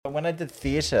When I did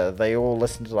theatre, they all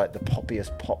listened to like the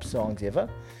poppiest pop songs ever.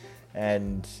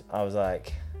 And I was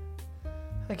like,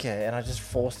 okay. And I just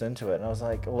forced into it. And I was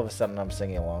like, all of a sudden I'm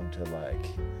singing along to like,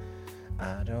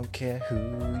 I don't care who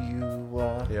you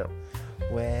are, Yep.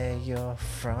 where you're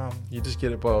from, You just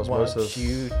get it by osmosis. what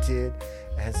you did,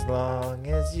 as long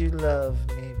as you love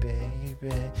me,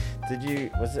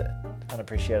 baby. Was it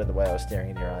unappreciated the way I was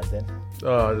staring in your eyes then?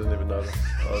 Oh, I didn't even notice.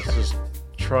 I was just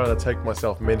trying to take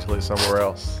myself mentally somewhere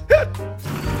else.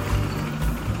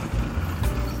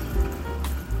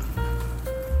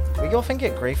 We often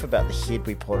get grief about the head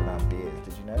we pour in our beers.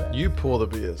 Did you know that? You pour the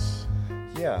beers.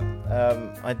 Yeah,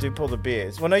 I do pour the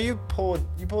beers. Well, no, you pour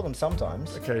them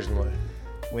sometimes Occasionally.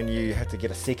 when you have to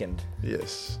get a second.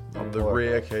 Yes. On the Or-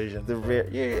 rare occasion.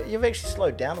 You've actually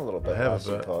slowed down a little bit. I have last a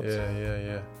few bit. pods.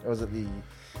 Yeah. Or was it the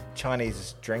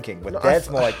Chinese drinking? But No, that's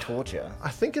more like torture. I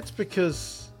think it's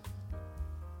because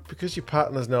your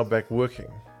partner's now back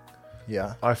working.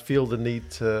 Yeah. I feel the need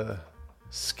to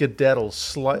skedaddle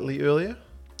slightly earlier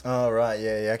Oh, right.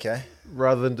 Yeah, okay.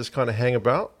 rather than just kind of hang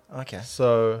about. Okay.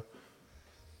 So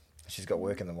She's got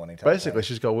work in the morning. type basically, thing.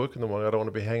 she's got work in the morning. I don't want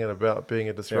to be hanging about being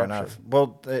a Fair disruption. enough.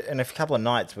 Well, in a couple of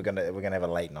nights, we're gonna have a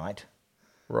late night.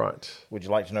 Right. Would you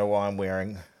like to know why I'm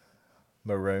wearing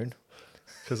maroon?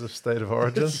 Because of state of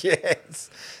origin. Yes.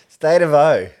 State of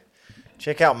O.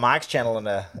 Check out Mark's channel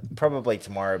probably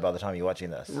tomorrow by the time you're watching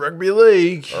this. Rugby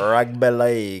League. Rugby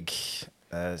League.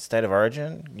 State of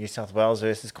Origin, New South Wales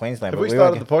versus Queensland. Have But we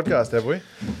started the podcast, have we?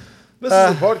 This is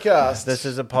a podcast. This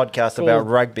is a podcast called about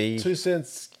rugby. 2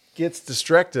 Cents Gets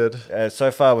Distracted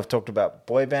So far, we've talked about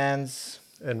boy bands.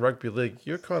 and Rugby League.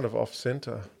 You're kind of off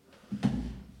centre.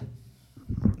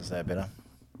 Is that better?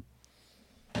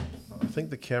 I think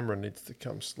the camera needs to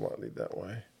come slightly that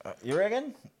way. You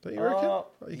reckon? Don't you reckon?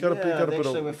 You got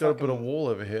a bit of wall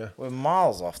over here. We're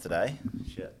miles off today.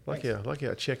 Shit. Lucky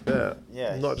I checked that.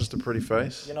 Yeah. Not just a pretty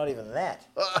face. You're not even that.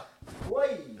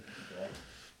 Wait. Okay.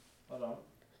 Hold on.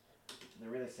 They're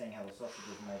really seeing how the sausage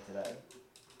is made today.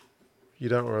 You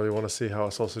don't really want to see how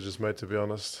a sausage is made, to be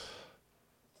honest.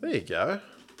 There you go.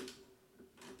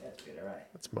 That's better,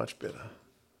 right? That's much better.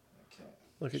 Okay.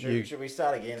 Look at you. Should we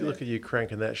start again? Look at you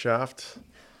cranking that shaft.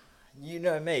 You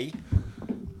know me.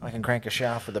 I can crank a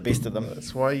shaft with the best of them.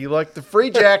 That's why you like the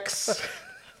Free Jacks.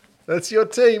 That's your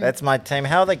team. That's my team.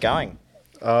 How are they going?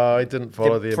 I didn't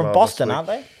follow the From ML Boston, this aren't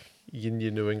week. they? In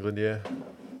New England, yeah.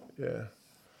 Yeah.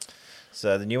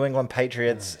 So the New England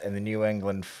Patriots and the New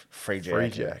England Free Jacks. Free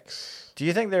Jacks. Do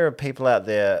you think there are people out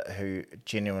there who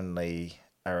genuinely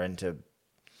are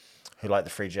who like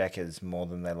the Free Jackers more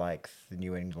than they like the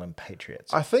New England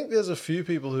Patriots? I think there's a few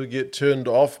people who get turned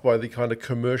off by the kind of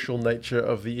commercial nature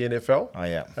of the NFL. Oh,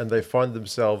 yeah. And they find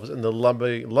themselves in the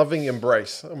loving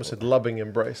embrace. I almost said loving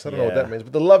embrace. I don't know what Yeah. that means.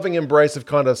 But the loving embrace of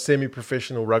kind of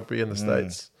semi-professional rugby in the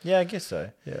States. Yeah, I guess so.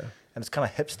 Yeah. And it's kind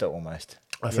of hipster almost.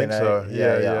 I think so.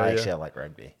 Yeah. Actually, I like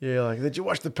rugby. Yeah, like, did you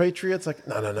watch the Patriots? Like,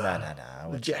 no.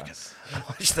 No. The Jackers. I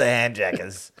watch the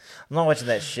handjackers. I'm not watching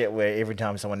that shit where every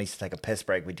time someone needs to take a piss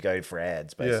break, we go for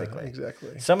ads, basically. Yeah,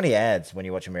 exactly. So many ads when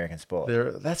you watch American sport.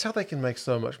 That's how they can make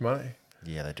so much money.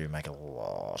 Yeah, they do make a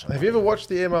lot. Have you ever watched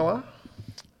the MLR?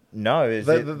 No.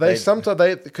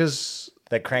 Because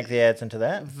they crank the ads into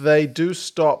that? they do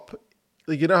stop.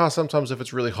 You know how sometimes if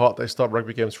it's really hot, they stop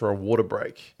rugby games for a water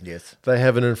break? Yes. They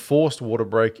have an enforced water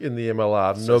break in the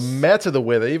MLR, no matter the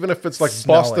weather, even if it's like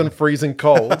Snowing. Boston freezing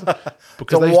cold.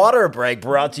 The water break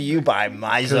brought to you by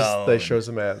My Because Zone. they show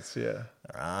some ads, yeah.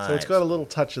 Right. So it's got a little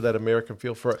touch of that American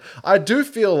feel for it. I do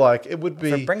feel like it would be...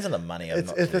 If it brings in the money,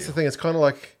 That's the thing. It's kind of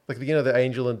like the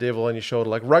angel and devil on your shoulder.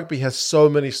 Like rugby has so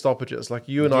many stoppages. Like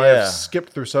you and I Yeah. have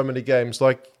skipped through so many games.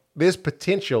 Like there's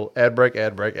potential ad break. Yeah,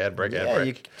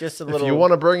 If you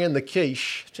want to bring in the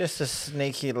quiche, just a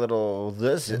sneaky little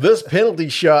this penalty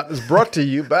shot is brought to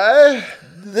you by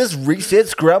this reset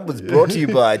scrum was brought to you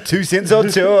by 2 cents on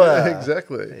tour.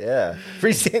 exactly. Yeah,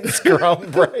 reset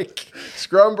scrum break.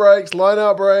 Scrum breaks, line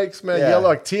out breaks, man. Yeah. Yeah,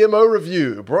 like TMO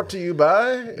review brought to you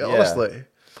by honestly.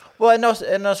 Well,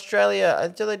 in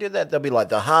Australia, do they do that? They'll be like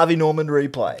the Harvey Norman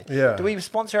replay. Yeah. Do we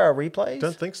sponsor our replays?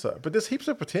 Don't think so. But there's heaps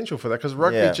of potential for that because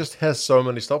rugby Yeah. just has so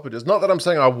many stoppages. Not that I'm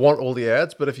saying I want all the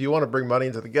ads, but if you want to bring money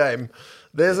into the game,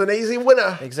 there's an easy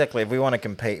winner. Exactly. If we want to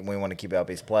compete and we want to keep our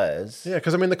best players. Yeah,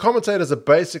 because I mean, the commentators are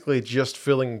basically just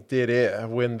filling dead air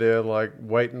when they're like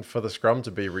waiting for the scrum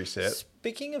to be reset.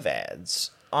 Speaking of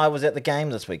ads, I was at the game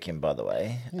this weekend, by the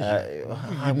way.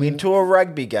 I went to a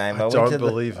rugby game. I went to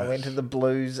the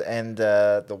Blues and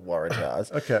the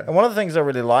Waratahs. Okay. And one of the things I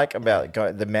really like about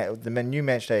the new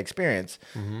match day experience,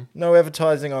 no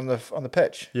advertising on the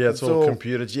pitch. Yeah, it's all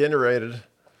computer generated.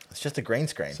 It's just a green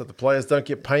screen. So the players don't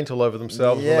get paint all over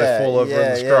themselves when they fall over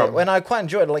in the scrum. And I quite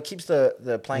enjoy it. It keeps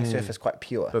the playing surface quite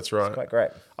pure. That's right. It's quite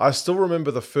great. I still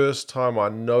remember the first time I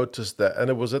noticed that,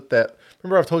 and it was at that.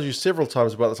 Remember, I've told you several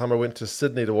times about the time I went to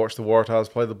Sydney to watch the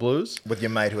Waratahs play the Blues With your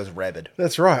mate who was rabid.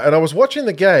 That's right, and I was watching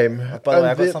the game. By the way,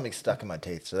 I've got something stuck in my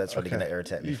teeth, so that's really going to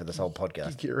irritate me for this whole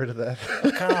podcast. Get rid of that.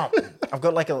 I can't. I've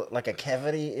got like a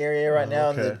cavity area right now,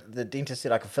 and the dentist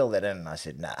said I could fill that in, and I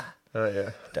said, nah. Oh yeah,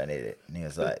 don't need it. And he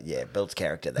was like, yeah, builds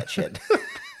character, that shit.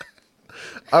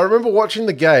 I remember watching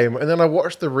the game, and then I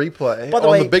watched the replay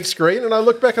on the big screen, and I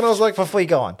looked back and I was like... Before you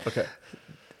go on. Okay.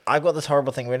 I've got this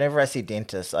horrible thing. Whenever I see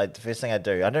dentists, the first thing I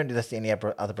do, I don't do this to any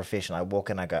other profession. I walk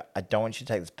in, I go, I don't want you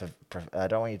to take this I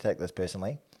don't want you to take this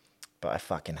personally, but I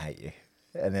fucking hate you.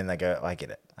 And then they go, I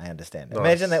get it. I understand. Nice.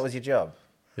 Imagine that was your job.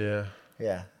 Yeah.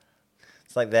 Yeah.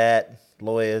 It's like that.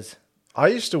 Lawyers. I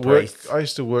used to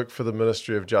work for the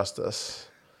Ministry of Justice.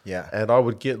 Yeah. And I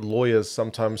would get lawyers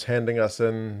sometimes handing us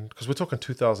in, because we're talking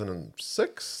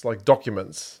 2006, like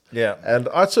documents. Yeah. And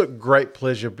I took great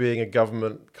pleasure being a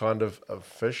government kind of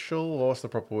official, or what's the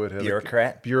proper word here?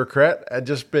 Bureaucrat, and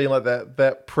just being like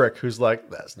that prick who's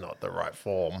like, that's not the right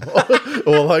form.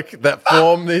 Or like, that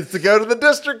form needs to go to the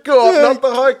district court, not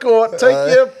the high court.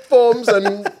 Take your forms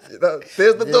and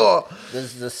there's the door.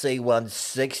 This is the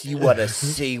C16, you want a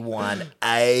C1A.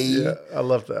 Yeah, I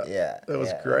love that. Yeah. That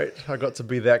was great. I got to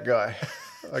be that guy.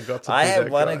 I had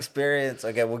one experience.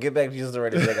 Okay, we'll get back to your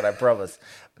story in a second, I promise.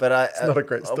 But it's not a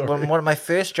great story. One of my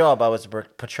first job, I was a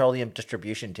petroleum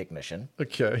distribution technician.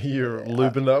 Okay, you're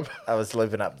lubing up. I was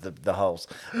lubing up the holes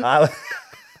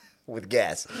with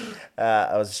gas.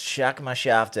 I was shucking my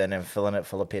shaft in and filling it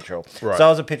full of petrol. Right. So I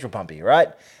was a petrol pumpy, right?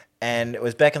 And it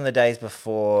was back in the days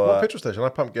before... What petrol station? I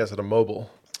pumped gas at a Mobil.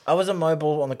 I was a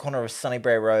Mobil on the corner of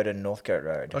Sunnybrae Road and Northcote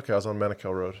Road. Okay, I was on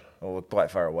Manukau Road. Or quite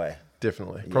far away.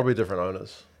 Definitely. Probably different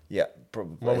owners. Yeah,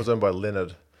 probably. One was owned by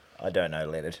Leonard. I don't know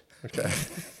Leonard. Okay.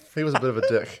 He was a bit of a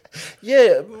dick.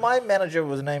 Yeah, my manager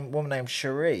was a woman named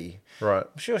Cherie. Right.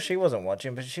 I'm sure she wasn't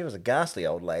watching, but she was a ghastly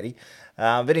old lady.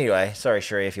 But anyway, sorry,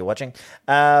 Cherie, if you're watching.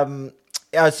 So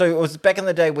it was back in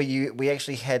the day where we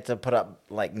actually had to put up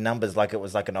like numbers like it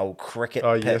was like an old cricket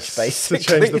pitch, basically. To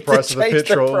change the price of the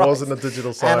petrol. It wasn't a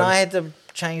digital sign. And I had to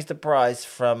change the price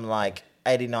from like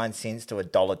 89 cents to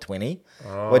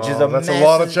 $1.20, which is that's a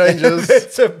lot of changes.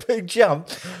 It's a big jump.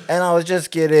 And I was just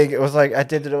getting, it was like, I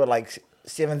did it at like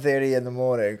 7:30 in the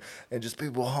morning and just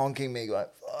people honking me going,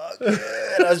 fuck yeah.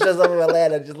 And I was just up on my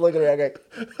ladder just looking around going,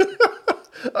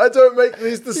 I don't make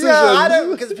these decisions. Yeah, I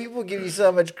don't, because people give you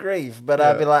so much grief. But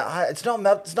I'd be like, it's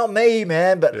not me,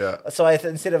 man. But so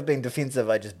instead of being defensive,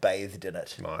 I just bathed in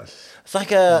it. Nice. It's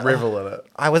like a revel in it.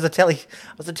 I was a telly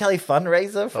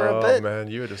fundraiser for a bit. Oh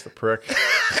man, you were just a prick.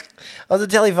 I was a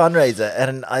telly fundraiser,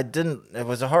 and I didn't. It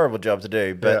was a horrible job to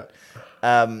do. But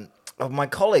my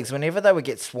colleagues, whenever they would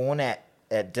get sworn at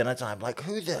dinner time, like,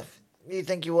 who the you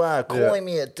think you are calling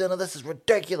me at dinner? This is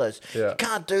ridiculous. You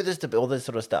can't do this to all this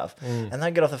sort of stuff. And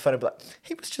they'd get off the phone and be like,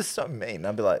 he was just so mean.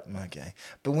 I'd be like, okay.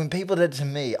 But when people did it to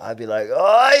me, I'd be like,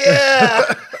 oh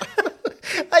yeah.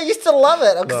 I used to love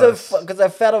it because I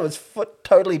felt it was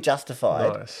totally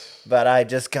justified. Nice. But I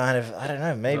just kind of, I don't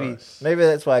know, maybe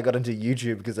that's why I got into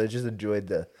YouTube, because I just enjoyed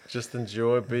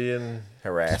being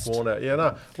harassed. Sworn at. Yeah,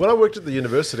 no. When I worked at the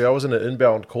university, I was in an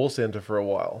inbound call center for a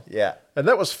while. Yeah. And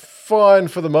that was fine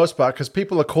for the most part because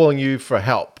people are calling you for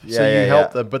help. So you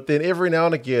help them. But then every now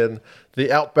and again,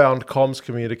 the outbound comms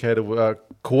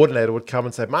coordinator would come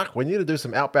and say, Mark, we need to do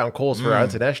some outbound calls for our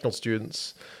international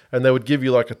students. And they would give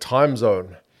you like a time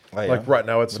zone. Oh, yeah. Like right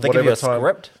now, it's whatever time. Would they give you a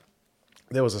script?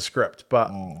 There was a script,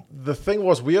 but the thing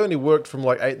was, we only worked from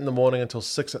like 8 in the morning until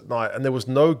 6 at night, and there was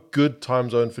no good time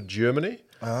zone for Germany.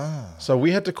 So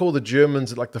we had to call the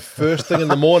Germans at like the first thing in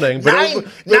the morning. But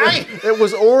it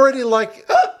was already like,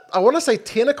 I want to say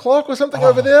 10 o'clock or something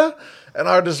over there. And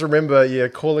I just remember,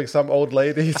 calling some old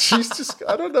lady. She's just,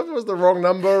 I don't know if it was the wrong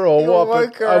number or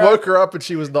what, but I woke her up and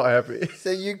she was not happy.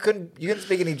 So you couldn't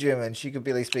speak any German. She could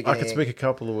barely speak any. I could speak a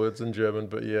couple of words in German,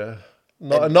 but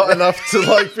Not enough to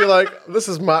like be like, this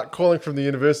is Mark calling from the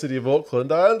University of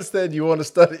Auckland. I understand you want to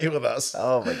study with us.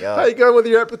 Oh my God. How you going with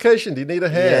your application? Do you need a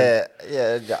hand?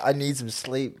 Yeah. I need some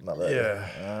sleep, mother.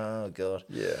 Yeah. Oh God.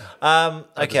 Yeah.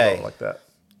 Okay. Not like that.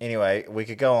 Anyway, we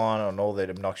could go on all that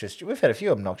obnoxious. We've had a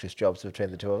few obnoxious jobs between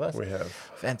the two of us. We have.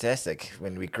 Fantastic.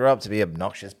 When we grew up to be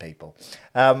obnoxious people.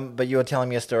 But you were telling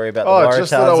me a story about the Waratahs. Just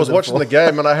that I was watching the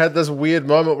game and I had this weird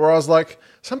moment where I was like,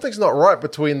 something's not right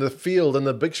between the field and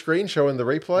the big screen showing the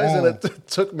replays. And it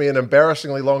took me an embarrassing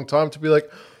long time to be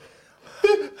like,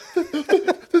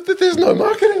 there's no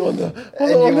marketing on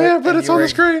there, but it's on the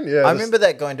screen. Yeah, I remember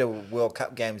that going to World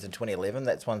Cup games in 2011.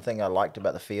 That's one thing I liked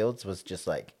about the fields was just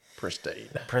like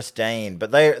pristine.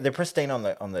 But they're pristine on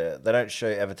the. They don't show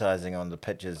advertising on the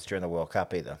pitches during the World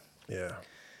Cup either. Yeah.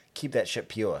 Keep that shit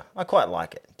pure. I quite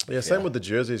like it. Yeah, same with the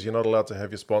jerseys. You're not allowed to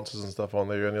have your sponsors and stuff on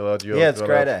there. You're only allowed. It's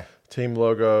great. Team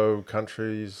logo,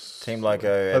 countries. Team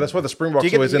logo. That's why the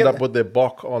Springboks always end up with their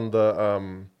Bok on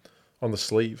the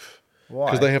sleeve. Why?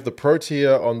 Because they have the Pro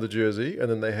tier on the jersey, and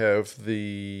then they have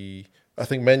the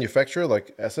manufacturer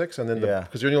like Essex, and then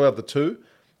because you're only allowed the two.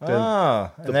 Then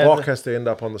the Bok has to end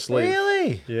up on the sleeve.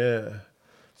 Really? Yeah.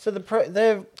 So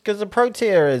because the Pro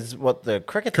tier is what the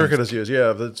cricketers use.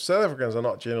 Yeah, the South Africans are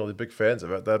not generally big fans of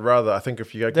it. They'd rather, I think,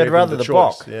 if you they'd rather the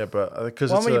choice. Bok. Yeah, but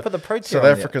because why would you put the Pro tier? South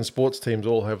African sports teams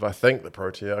all have, I think, the Pro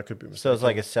tier. I could be mistaken. So it's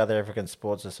like a South African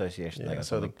Sports Association thing.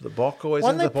 So the Bok always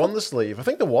ends up on the sleeve. I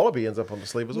think the Wallaby ends up on the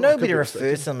sleeve as well. Nobody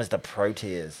refers to them as the Pro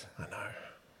tiers. I know.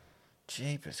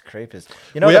 Jeepers creepers.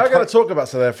 We are going to talk about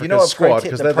South Africa's squad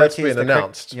because that's been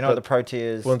announced. You know what the Pro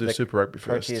tiers? We'll do Super Rugby first.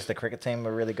 Pro tiers the cricket team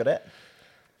are really good at.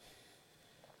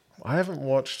 I haven't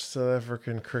watched South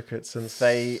African cricket since...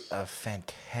 They are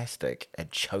fantastic at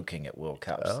choking at World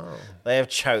Cups. Oh. They have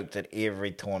choked at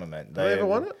every tournament. Have they ever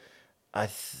won it? I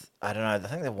don't know. I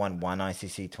think they've won one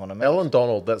ICC tournament. Alan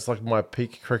Donald, that's like my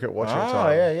peak cricket watching time.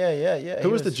 Oh, yeah.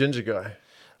 Who was the ginger guy?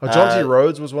 John T.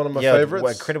 Rhodes was one of my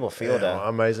favourites. Incredible fielder. Yeah,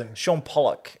 amazing. Sean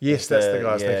Pollock. Yes, that's the guy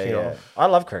I was thinking of. I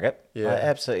love cricket. Yeah. I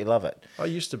absolutely love it. I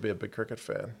used to be a big cricket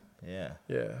fan. Yeah.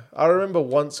 Yeah. I remember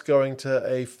once going to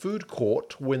a food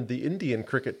court when the Indian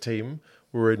cricket team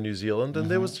were in New Zealand, and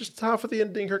there was just half of the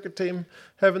Indian cricket team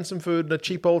having some food in a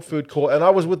cheap old food court, and I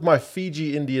was with my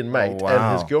Fiji Indian mate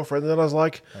and his girlfriend, and then I was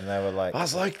like,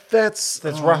 that's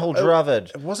Rahul Dravid.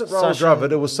 It wasn't Rahul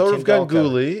Dravid, it was Saurav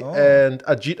Ganguly and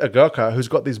Ajit Agarkar, who's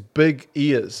got these big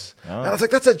ears. And I was like,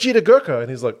 that's Ajit Agarkar,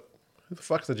 and he's like, who the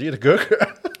fuck's Ajit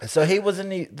Agarkar? So he was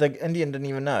the Indian didn't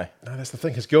even know. No, that's the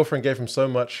thing. His girlfriend gave him so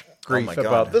much grief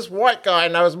about this white guy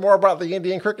knows more about the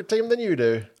Indian cricket team than you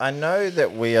do. I know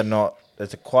that we are not.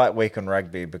 It's a quiet week on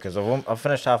rugby because I've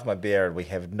finished half my beer and we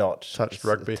have not touched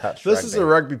rugby. This is a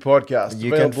rugby podcast.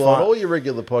 You can find all your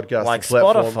regular podcasts like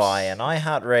platforms, Spotify and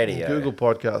iHeartRadio, Google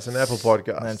Podcasts and Apple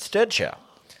Podcasts, and Stitcher.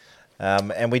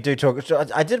 And we do talk.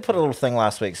 I did put a little thing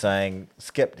last week saying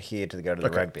skip here to go to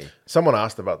the rugby. Someone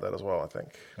asked about that as well, I think.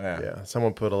 Yeah.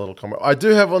 Someone put a little comment. I do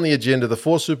have on the agenda the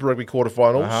 4 Super Rugby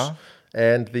quarterfinals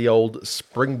and the old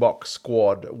Springbok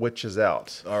squad, which is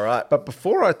out. All right. But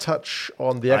before I touch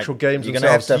on the actual games you're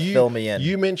themselves, you're going to have to fill me in.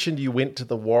 You mentioned you went to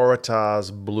the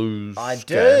Waratahs Blues I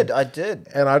did.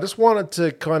 And I just wanted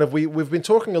to kind of, we've been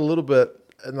talking a little bit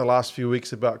in the last few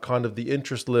weeks about kind of the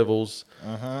interest levels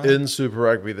in Super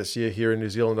Rugby this year here in New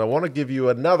Zealand. I want to give you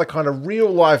another kind of real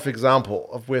life example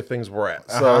of where things were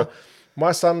at. So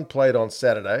my son played on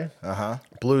Saturday.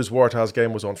 Blues Waratahs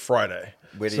game was on Friday.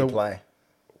 Where did he play?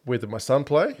 Where did my son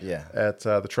play? Yeah. At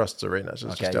the Trusts Arena,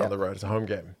 just down the road. It's a home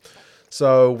game.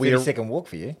 So 30-second walk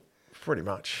for you. Pretty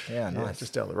much. Yeah, nice.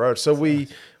 Just down the road. So we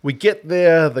get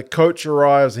there, the coach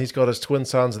arrives, and he's got his twin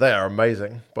sons. They are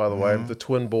amazing, by the way. The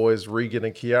twin boys, Regan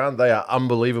and Kian, they are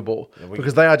unbelievable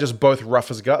because they are just both rough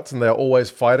as guts and they're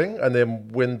always fighting. And then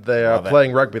when they are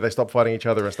playing rugby, they stop fighting each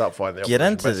other and start fighting the Get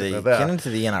into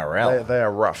the NRL. They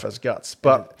are rough as guts.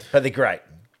 But they're great.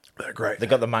 They're great. They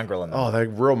got the mongrel in them. Oh, they're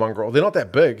real mongrel. They're not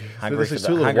that big. Hungry they're for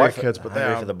two little white kids, but they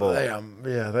are for the ball.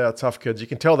 They are tough kids. You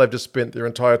can tell they've just spent their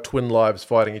entire twin lives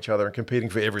fighting each other and competing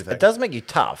for everything. It does make you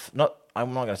tough.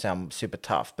 I'm not going to sound super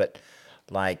tough, but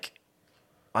like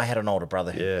I had an older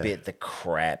brother who beat the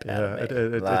crap out of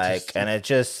me. And it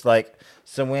just like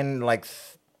so when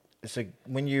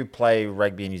you play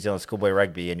rugby in New Zealand, schoolboy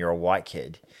rugby, and you're a white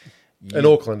kid. In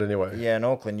Auckland, anyway. Yeah, in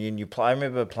Auckland. You play. I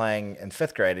remember playing in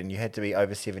 5th grade, and you had to be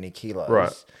over 70 kilos.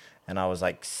 Right. And I was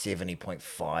like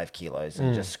 70.5 kilos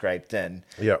and just scraped in.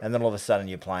 Yeah. And then all of a sudden,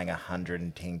 you're playing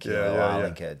 110 kilo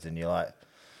island kids, and you're like,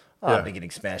 I've been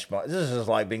getting smashed by. This is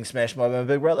like being smashed by my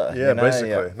big brother. Yeah, basically.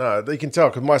 Yeah. No, you can tell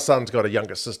because my son's got a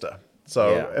younger sister.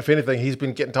 So if anything, he's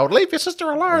been getting told, leave your sister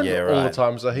alone all the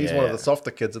time. So he's one of the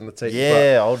softer kids in the team.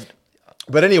 Yeah,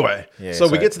 But anyway,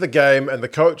 we get to the game and the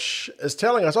coach is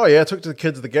telling us, I took the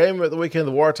kids to the game at the weekend,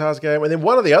 the Waratahs game. And then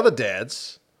one of the other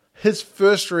dads, his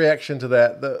first reaction to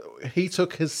that he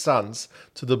took his sons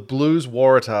to the Blues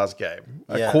Waratahs game,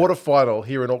 a quarterfinal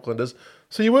here in Auckland is,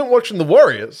 so you weren't watching the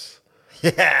Warriors?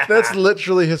 Yeah. That's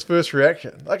literally his first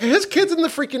reaction. Like his kid's in the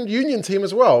freaking Union team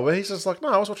as well. But he's just like, no,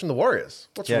 I was watching the Warriors.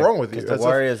 What's wrong with you? The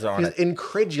Warriors are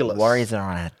incredulous. Warriors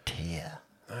are on a tier.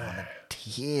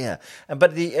 Yeah.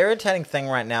 But the irritating thing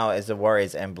right now as a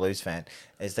Warriors and Blues fan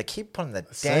is they keep putting the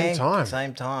same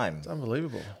time. It's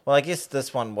unbelievable. Well, I guess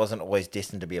this one wasn't always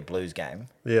destined to be a Blues game.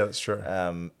 Yeah, that's true.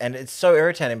 And it's so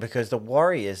irritating because the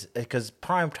Warriors, because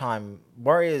prime time,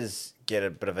 Warriors get a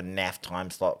bit of a NAF time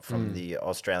slot from the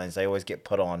Australians. They always get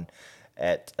put on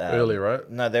at... early, right?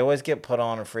 No, they always get put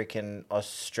on a freaking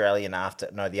Australian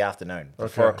the afternoon.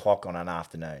 Okay. 4 o'clock on an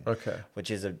afternoon. Okay.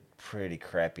 Which is a pretty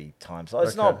crappy time. So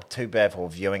it's not too bad for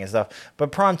viewing and stuff.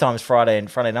 But prime time's Friday and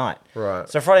Friday night. Right.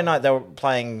 So Friday night they were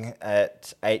playing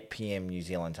at 8 p.m. New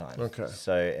Zealand time. Okay.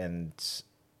 So, and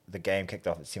the game kicked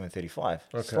off at 7:35.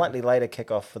 Okay. Slightly later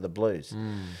kickoff for the Blues.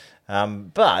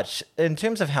 But in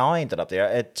terms of how I ended up there,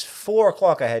 at 4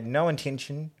 o'clock I had no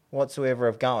intention whatsoever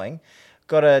of going.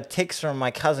 Got a text from my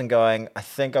cousin going, I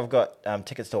think I've got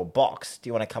tickets to a box. Do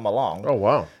you want to come along? Oh,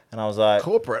 wow. And I was like...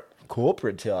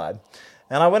 Corporate time.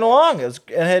 And I went along.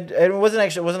 It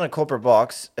wasn't a corporate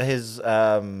box. But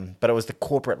it was the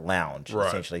corporate lounge,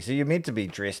 essentially. So you're meant to be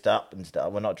dressed up and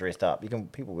stuff. Well, not dressed up.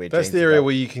 People wear jeans. That's the area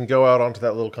where you can go out onto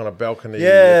that little kind of balcony if you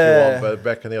want, but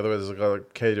back in the other way, there's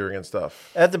like catering and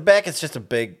stuff. At the back, it's just a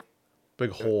big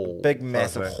hall. Big,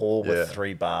 massive hall with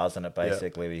 3 bars in it,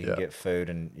 basically, where you can get food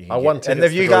and you can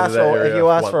if you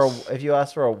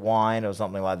ask for a wine or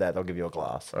something like that, they'll give you a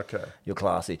glass. Okay. You're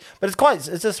classy. But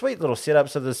it's a sweet little setup.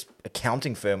 So this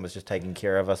accounting firm was just taking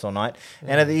care of us all night.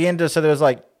 And at the end, so there was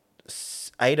like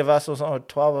 8 of us or something, or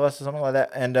 12 of us or something like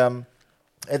that. And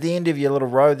at the end of your little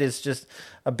row, there's just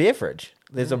a beer fridge.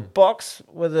 There's a box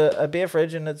with a beer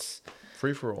fridge, and it's...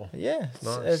 free for all. Yeah,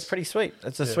 it's pretty sweet.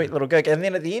 It's a sweet little gig. And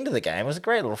then at the end of the game, it was a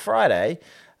great little Friday.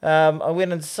 I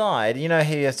went inside. You know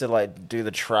how you have to like do the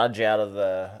trudge out of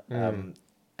the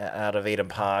out of Eden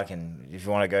Park, and if you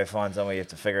want to go find somewhere, you have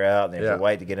to figure out, and you have to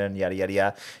wait to get in. Yada yada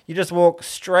yada. You just walk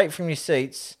straight from your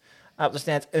seats up the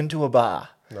stands into a bar.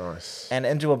 Nice. And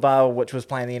into a bar which was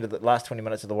playing the end of the last 20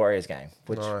 minutes of the Warriors game,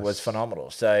 which was phenomenal.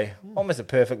 So almost a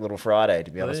perfect little Friday, to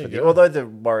be honest with you. Although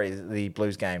the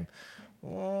Blues game.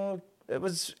 It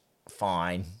was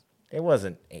fine. It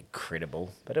wasn't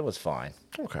incredible, but it was fine.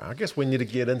 Okay, I guess we need to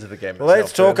get into the game itself.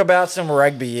 Let's talk about some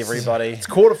rugby, everybody. It's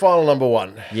quarterfinal number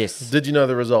 1. Yes. Did you know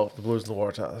the result? The Blues and the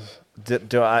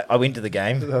Waratahs. I went to the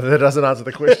game. That doesn't answer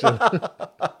the question.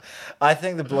 I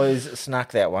think the Blues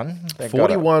snuck that one.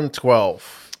 41-12.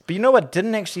 But you know what?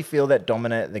 Didn't actually feel that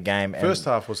dominant at the game. First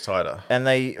half was tighter. And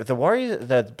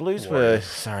the Blues were...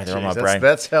 Sorry, they're on my brain.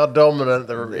 That's how dominant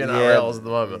the NRL is at the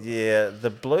moment. Yeah, the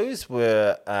Blues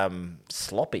were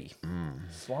sloppy.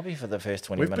 Sloppy for the first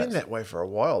 20 minutes. We've been that way for a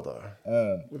while,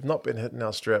 though. We've not been hitting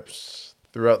our straps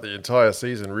throughout the entire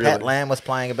season, really. Pat Lam was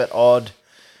playing a bit odd.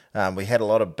 We had a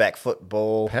lot of back foot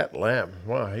ball. Pat Lam.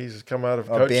 Wow, he's come out of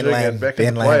coaching and back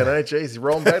into playing. Eh? Jeez, he's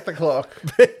rolling back the clock.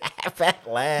 Pat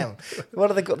Lam. What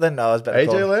are they called? No, I was about to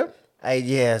call AJ Lam?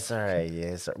 Yeah,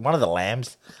 sorry. One of the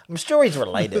Lambs. I'm sure he's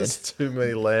related. There's too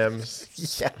many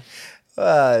lambs.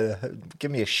 Yeah.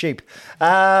 Give me a sheep.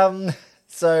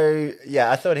 So,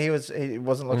 yeah, I thought he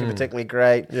wasn't looking particularly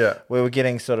great. Yeah. We were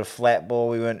getting sort of flat ball.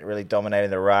 We weren't really dominating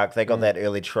the ruck. They got that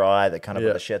early try that kind of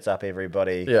put the shits up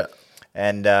everybody. Yeah.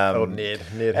 And Ned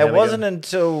it wasn't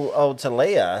until old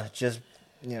Talia just,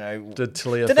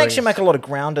 didn't actually make a lot of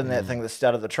ground in that thing that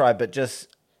started the try, but just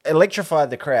electrified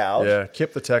the crowd. Yeah,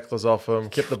 kept the tacklers off him,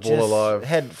 kept the ball alive.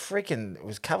 It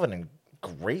was covered in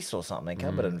grease or something,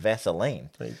 covered in Vaseline.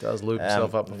 He does lube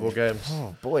himself up before games.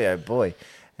 Oh boy.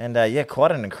 And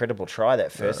quite an incredible try,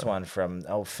 that first one from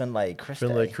Finlay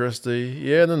Christie.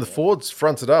 Yeah, and then the forwards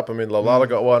fronted up. I mean, Lalala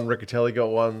got one, Riccatelli got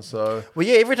one. So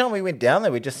every time we went down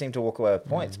there, we just seemed to walk away with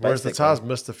points. Whereas the Tars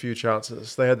missed a few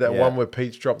chances. They had that one where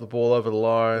Peach dropped the ball over the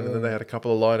line, and then they had a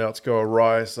couple of lineouts go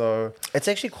awry. So it's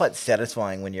actually quite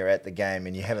satisfying when you're at the game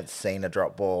and you haven't seen a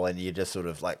drop ball, and you're just sort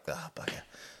of like, bugger,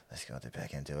 let's go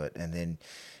back into it, and then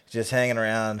just hanging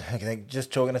around,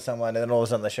 just talking to someone, and then all of a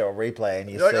sudden they show a replay,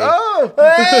 and you see,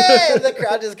 hey! The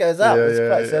crowd just goes up. It's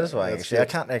quite satisfying, actually. Good.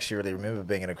 I can't actually really remember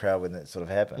being in a crowd when that sort of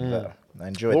happened, but I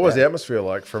enjoyed it. What was the atmosphere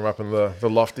like from up in the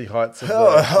lofty heights of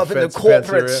up in the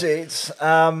corporate seats?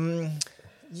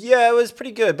 Yeah, it was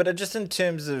pretty good, but just in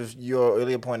terms of your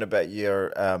earlier point about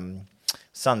your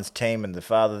son's team and the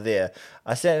father there,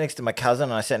 I sat next to my cousin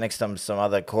and I sat next to some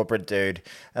other corporate dude,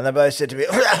 and they both said to me,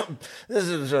 this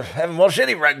is haven't watched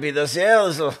any rugby this year,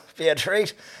 this will be a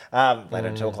treat. They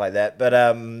don't talk like that, but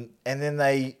and then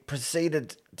they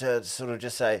proceeded to sort of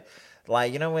just say,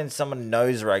 like, when someone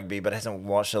knows rugby but hasn't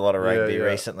watched a lot of rugby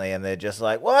recently, and they're just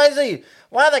like, why are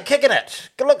they kicking it?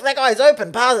 Look, that guy's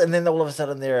open, pass it. And then all of a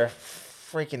sudden they're a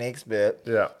freaking expert.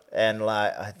 Yeah. And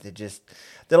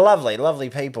they're lovely, lovely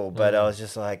people, but I was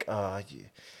just like,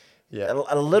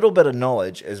 a little bit of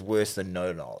knowledge is worse than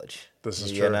no knowledge. This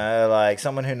is you true. know, like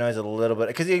someone who knows a little bit,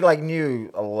 because he like knew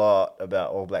a lot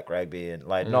about All Black rugby, and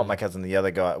like not my cousin, the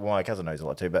other guy. Well, my cousin knows a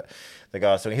lot too, but the guy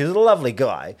I was talking, he was a lovely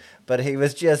guy, but he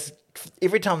was just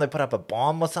every time they put up a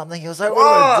bomb or something, he was like,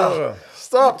 "Whoa,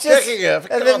 stop checking it!"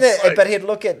 And then but he'd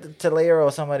look at Talia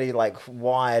or somebody like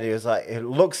wide. He was like, it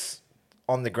looks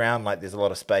on the ground like there's a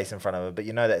lot of space in front of him, but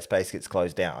you know that space gets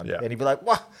closed down, and he'd be like,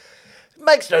 "What?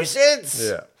 Makes no sense.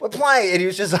 Yeah. We're playing." And he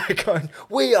was just like going,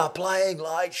 "We are playing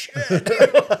like shit."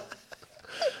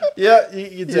 Yeah,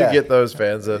 you do get those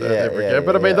fans at every game.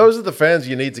 But I mean, those are the fans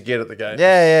you need to get at the game.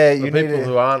 Yeah. The people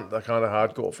who aren't the kind of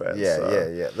hardcore fans.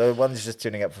 Yeah. The ones just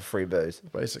tuning up for free booze.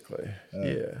 Basically,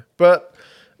 yeah. But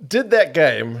did that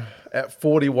game at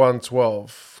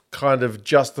 41-12 kind of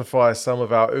justify some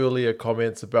of our earlier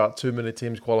comments about too many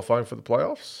teams qualifying for the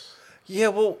playoffs? Yeah,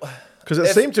 well... Because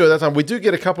it seemed to at that time. We do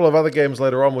get a couple of other games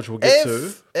later on, which we'll get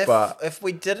to. But if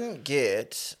we didn't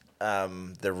get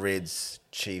the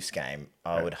Reds-Chiefs game,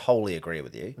 I would wholly agree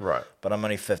with you. Right. But I'm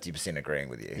only 50% agreeing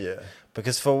with you. Yeah.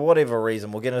 Because for whatever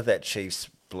reason, we'll get into that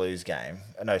Chiefs-Blues game.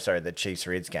 No, sorry, the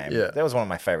Chiefs-Reds game. Yeah. That was one of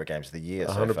my favourite games of the year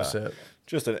 100%. so far.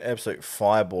 Just an absolute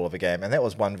fireball of a game. And that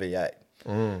was 1v8.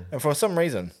 And for some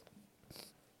reason...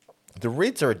 The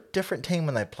Reds are a different team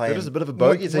when they play. It is a bit of a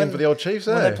bogey team for the old Chiefs,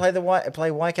 when they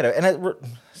play Waikato. And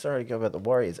sorry to go about the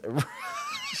Warriors.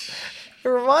 It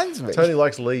reminds me. Tony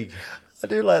likes league. I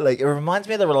do like league. It reminds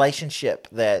me of the relationship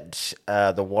that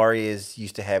the Warriors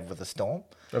used to have with the Storm.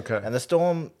 Okay. And the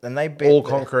Storm, and they beat all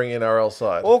conquering NRL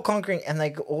side. All conquering, and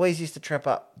they always used to trip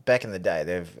up. Back in the day,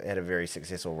 they've had a very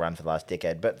successful run for the last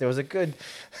decade. But there was a good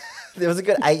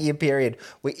 8-year period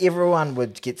where everyone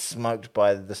would get smoked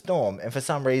by the Storm, and for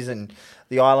some reason,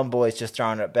 the Island boys just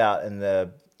throwing it about, and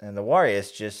the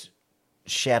Warriors just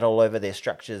shat all over their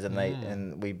structures,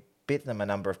 and we bet them a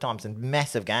number of times in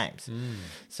massive games.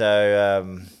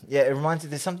 So it reminds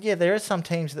me there is some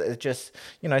teams that are just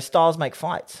styles make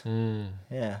fights.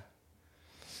 Yeah,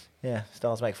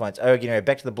 styles make fights. Oh,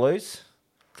 back to the Blues.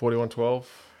 41-12.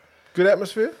 Good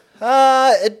atmosphere?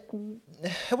 It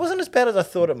wasn't as bad as I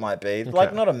thought it might be. Okay.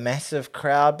 Like, not a massive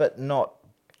crowd, but not...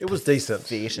 It was decent.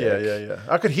 Pathetic. Yeah.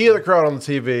 I could hear the crowd on the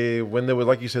TV when there were,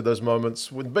 like you said, those moments.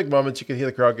 With big moments, you could hear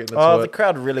the crowd getting into it. The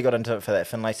crowd really got into it for that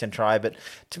Finlayson try, but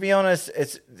to be honest,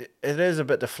 it is a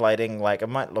bit deflating. Like, it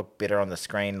might look better on the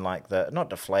screen, not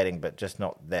deflating, but just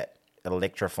not that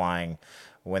electrifying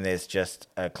when there's just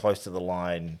a close to the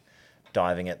line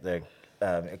diving at the...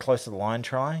 close to the line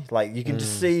try. Like, you can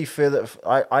just see further...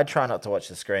 I try not to watch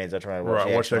the screens. I try to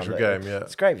watch the actual game, yeah.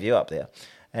 It's a great view up there.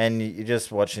 And you're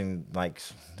just watching, like,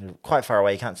 quite far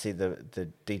away. You can't see the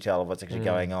detail of what's actually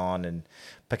going on. And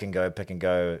pick and go.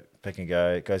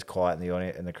 It goes quiet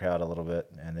in the crowd a little bit.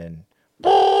 And then...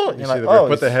 You see them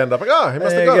put their hand up. Like, he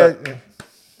must have got it.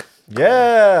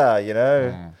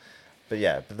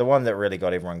 Yeah, But the one that really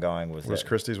got everyone going was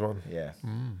Christie's one. Yeah.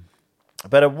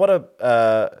 But what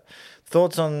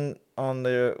thoughts on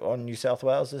New South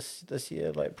Wales this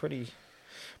year? Like, pretty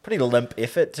limp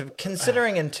effort,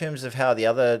 considering in terms of how the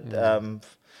other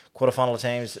quarterfinal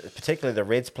teams, particularly the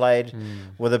Reds, played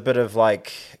with a bit of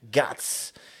like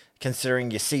guts. Considering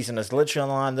your season is literally on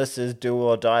the line, this is do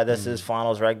or die. This is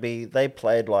finals rugby. They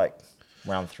played like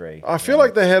round 3. I feel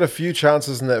like they had a few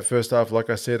chances in that first half. Like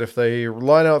I said, if they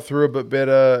line out through a bit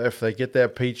better, if they get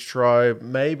that peach try,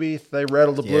 maybe they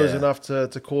rattle the Blues enough to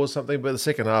cause something. But the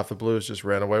second half, the Blues just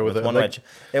ran away with it.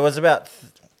 It was about,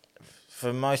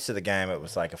 for most of the game, it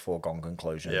was like a foregone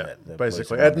conclusion. Yeah, that the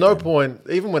basically. Blues At no point,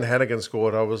 even when Hannigan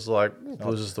scored, I was like,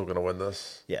 Blues are still going to win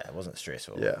this. Yeah, it wasn't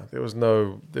stressful. Yeah, there was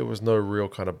no real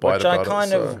kind of bite about it. Which I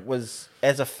kind of was,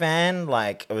 as a fan,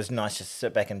 like, it was nice just to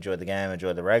sit back and enjoy the game,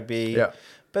 enjoy the rugby. Yeah.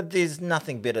 But there's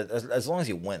nothing better, as long as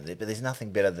you win, but there's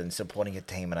nothing better than supporting a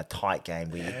team in a tight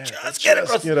game where you just get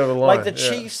across. Get over the line. Like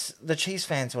the Chiefs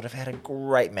fans would have had a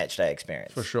great match day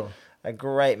experience. For sure. A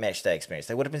great match day experience.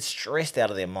 They would have been stressed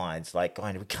out of their minds, like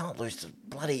going, we can't lose to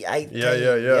bloody 8.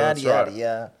 That's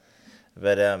right.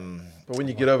 But when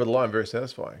you get over the line, very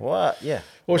satisfying. What? Yeah.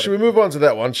 Well, should we move on to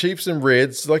that one? Chiefs and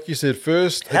Reds, like you said,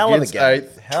 first against 8,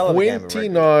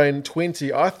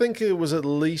 29-20. I think it was at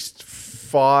least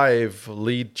 5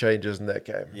 lead changes in that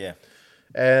game. Yeah.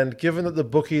 And given that the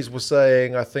bookies were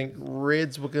saying, I think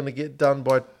Reds were going to get done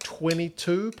by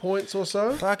 22 points or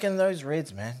so. Fucking those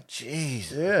Reds, man.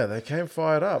 Jeez. Yeah, they came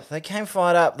fired up. They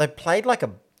played like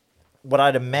a what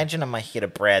I'd imagine in my head a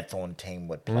Brad Thorne team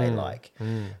would play like.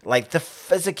 Like the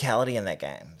physicality in that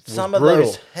game. Some of brutal.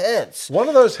 those hits. One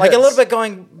of those hits. Like a little bit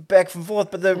going back and forth,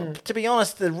 but to be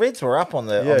honest, the Reds were up on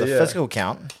the physical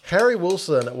count. Harry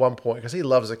Wilson at one point, because he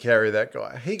loves to carry that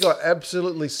guy, he got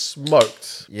absolutely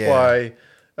smoked by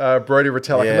Brodie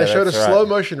Retallick. Yeah, and they showed a that's slow right.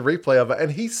 motion replay of it,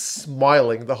 and he's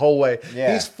smiling the whole way.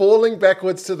 Yeah. He's falling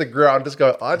backwards to the ground, just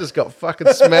going, I just got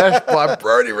fucking smashed by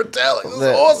Brodie Retallick. This is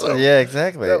awesome. Yeah,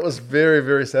 exactly. That was very,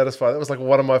 very satisfying. That was like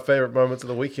one of my favorite moments of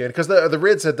the weekend, because the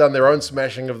Reds had done their own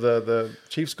smashing of the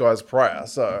Chiefs guys prior.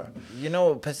 So You know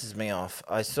what pisses me off?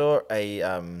 I saw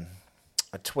a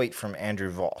tweet from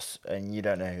Andrew Voss, and you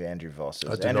don't know who Andrew Voss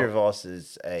is. Andrew Voss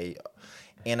is a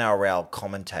NRL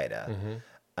commentator.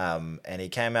 And he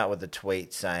came out with a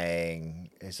tweet saying,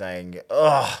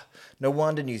 "Oh, no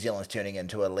wonder New Zealand's turning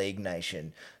into a league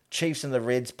nation. Chiefs and the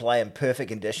Reds play in perfect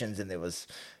conditions, and there was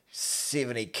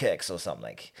 70 kicks or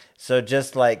something." So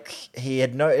just like he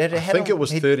had no, I think it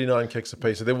was 39 kicks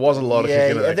apiece. So there was a lot of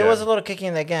kicking in that game. There was a lot of kicking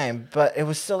in that game, but it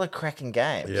was still a cracking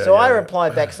game. Yeah, so I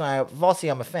replied back saying, "Vossi,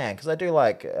 I'm a fan because I do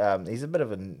like. He's a bit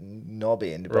of a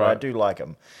knobby, but I do like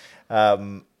him."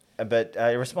 But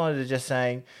I responded to just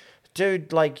saying,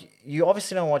 dude, like, you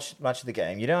obviously don't watch much of the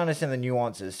game. You don't understand the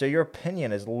nuances. So your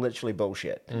opinion is literally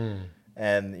bullshit.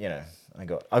 And, you know, I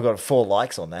got 4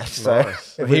 likes on that. So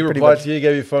nice. He replied to you,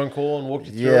 gave you a phone call and walked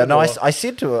you through it? Yeah, no, I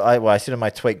said I said in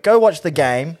my tweet, go watch the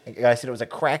game. I said it was a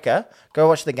cracker. Go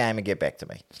watch the game and get back to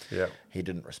me. Yeah. He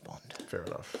didn't respond. Fair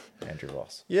enough. Andrew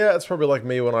Ross. Yeah, it's probably like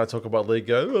me when I talk about league,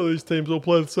 go, oh, these teams all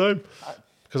play the same.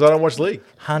 Because I don't watch league.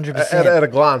 100%. At a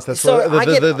glance, that's so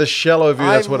the shallow view.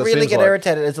 That's what it seems like. I really get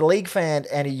irritated as a league fan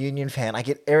and a union fan. I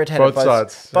get irritated. Both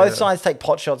sides. Both sides take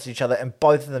pot shots at each other, and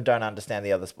both of them don't understand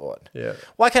the other sport. Yeah.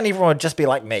 Why can't everyone just be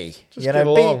like me? Just get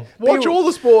along. Watch all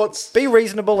the sports. Be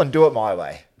reasonable and do it my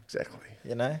way. Exactly.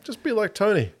 You know. Just be like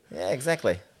Tony. Yeah,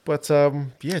 exactly. But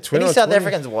yeah, 20 any South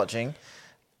Africans watching,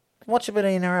 watch a bit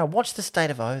of NRL. Watch the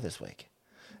State of O this week.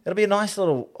 It'll be a nice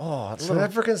little... South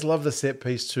Africans love the set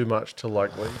piece too much to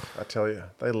like league, I tell you.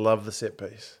 They love the set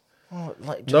piece.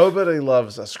 Like nobody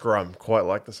loves a scrum quite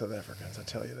like the South Africans, I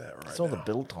tell you that right now. It's all the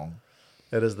biltong.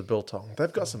 It is the biltong.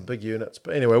 They've got some big units.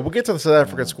 But anyway, we'll get to the South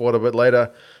African squad a bit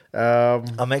later.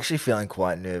 I'm actually feeling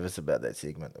quite nervous about that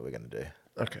segment that we're going to do.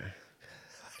 Okay.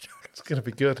 It's going to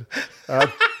be good.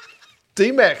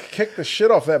 D-Mac kicked the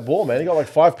shit off that ball, man. He got like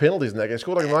 5 penalties in that game.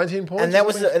 Scored like 19 points. And that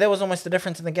was almost the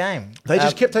difference in the game. They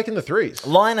just kept taking the threes.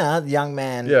 Liner, the young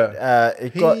man,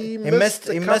 he missed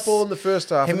a couple in the first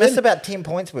half. He missed about 10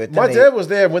 points worth. My dad was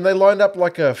there when they lined up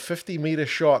like a 50-meter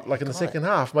shot, like in the second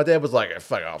half. My dad was like,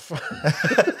 fuck off.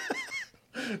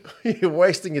 You're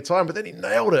wasting your time. But then he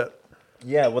nailed it.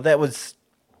 Yeah, well, that was...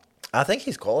 I think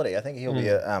he's quality. I think he'll be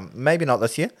a... maybe not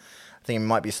this year. I think he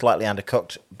might be slightly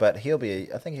undercooked, but I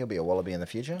think he'll be a Wallaby in the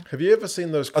future. Have you ever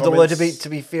seen those comments? Although to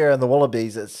be fair, in the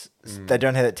Wallabies, they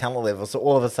don't have that talent level. So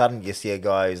all of a sudden, you see a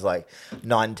guy who's like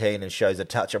 19 and shows a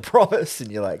touch of promise,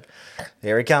 and you're like,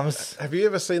 here he comes. Have you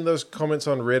ever seen those comments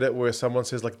on Reddit where someone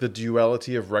says like the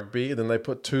duality of rugby, and then they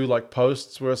put 2 like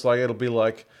posts where it's like it'll be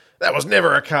like, that was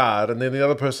never a card, and then the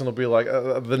other person will be like,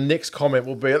 the next comment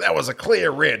will be, that was a clear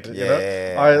red. Yeah.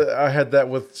 You know? I had that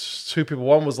with 2 people.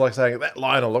 One was like saying, that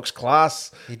liner looks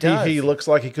class. He does. He looks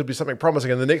like he could be something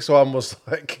promising, and the next one was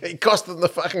like, he cost them the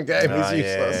fucking game. He's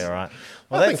useless. Yeah, right.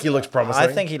 Well, I think he looks promising. I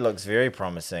think he looks very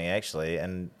promising, actually,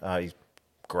 and he's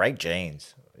great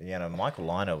genes. You know, Michael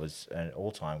Liner was an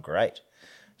all-time great.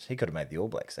 So he could have made the All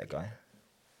Blacks, that guy.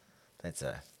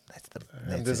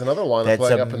 There's another liner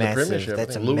playing up in the Premiership.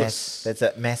 That's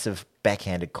a massive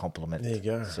backhanded compliment. There you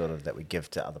go. Sort of that we give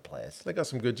to other players. They got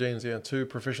some good genes, yeah. 2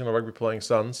 professional rugby playing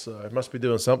sons, so it must be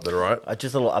doing something, right?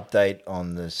 Just a little update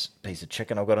on this piece of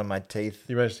chicken I've got in my teeth.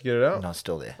 You managed to get it out? No, it's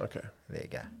still there. Okay. There you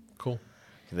go. Cool.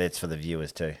 That's for the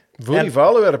viewers too.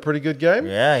 Vunivalu had a pretty good game.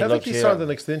 Yeah, I think he signed an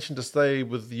extension to stay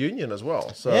with the Union as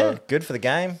well. So yeah, good for the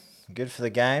game. Good for the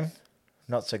game.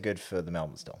 Not so good for the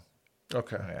Melbourne Storm.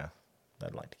 Okay. Yeah.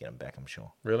 They'd like to get him back, I'm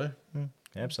sure. Really?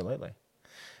 Absolutely.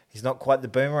 He's not quite the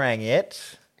boomerang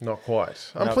yet. Not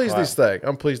quite. I'm pleased he's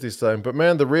staying. But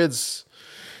man, the Reds,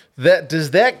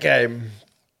 that game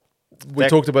we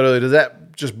talked about earlier, does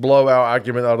that just blow our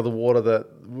argument out of the water that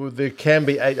there can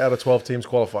be 8 out of 12 teams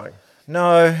qualifying?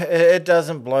 No, it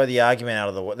doesn't blow the argument out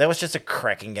of the water. That was just a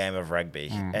cracking game of rugby,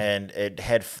 and it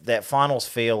had that finals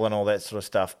feel and all that sort of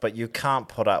stuff, but you can't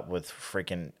put up with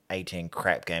freaking 18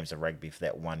 crap games of rugby for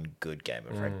that one good game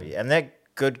of rugby. And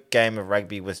that good game of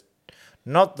rugby was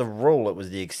not the rule, it was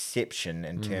the exception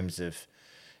in terms of,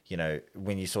 you know,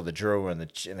 when you saw the Drua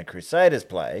and the Crusaders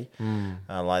play,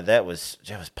 like that was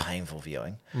painful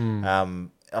viewing.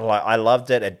 I loved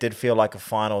it. It did feel like a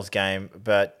finals game,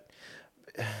 but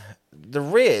the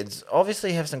Reds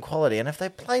obviously have some quality, and if they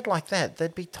played like that,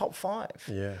 they'd be top 5.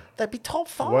 Yeah. They'd be top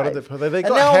 5. Why did they play? They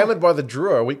got hammered by the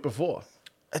Drua a week before.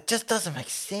 It just doesn't make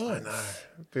sense. I know.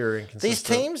 Very inconsistent. These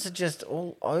teams are just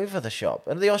all over the shop.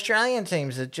 And the Australian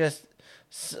teams are just...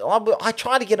 I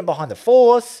try to get them behind the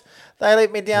force. They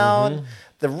let me down. Mm-hmm.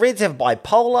 The Reds have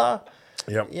bipolar.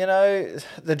 Yep. You know,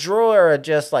 the Drua are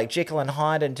just like Jekyll and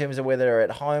Hyde in terms of whether they're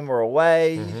at home or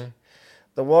away. Mm-hmm.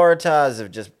 The Waratahs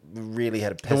have just really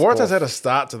had a piss. The Waratahs had a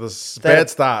start to this bad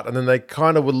start, and then they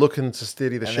kind of were looking to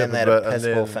steady the ship a bit, and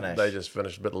then finish. They just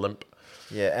finished a bit limp.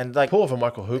 Yeah, and like poor for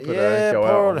Michael Hooper. Yeah, go poor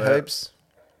out old Hoops.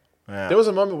 Yeah. There was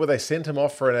a moment where they sent him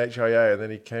off for an HIA, and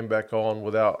then he came back on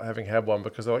without having had one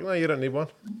because they're like, "No, you don't need one."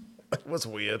 It was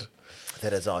weird.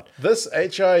 That is odd. This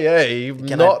HIA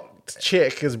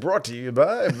check is brought to you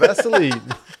by Vaseline.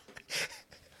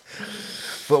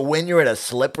 But when you're in a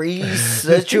slippery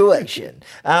situation.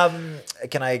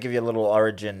 Can I give you a little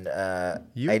origin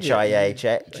HIA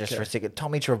chat just for a second?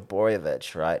 Tommy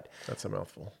Trebojevic, right? That's a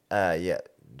mouthful. Yeah.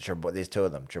 There's 2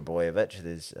 of them. Trebojevic.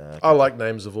 There's. I like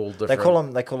names of all different. They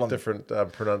call him different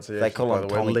pronunciations.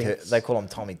 They call him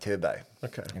Tommy Turbo.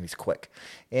 Okay. And he's quick.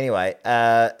 Anyway,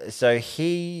 so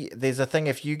there's a thing,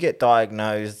 if you get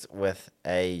diagnosed with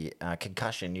a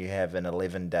concussion, you have an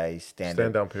 11-day stand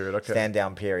down period. Okay. Stand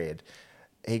down period.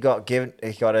 He got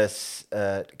diagnosed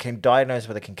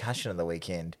with a concussion on the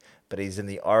weekend, but he's in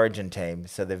the Origin team,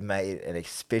 so they've made a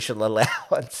special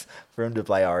allowance for him to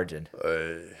play Origin.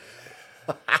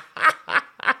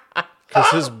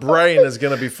 Because his brain is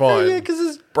going to be fine. Yeah, because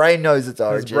his brain knows its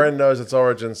origin. His brain knows its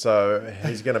origin, so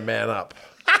he's going to man up.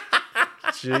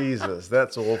 Jesus,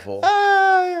 that's awful.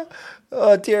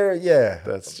 Oh dear, yeah.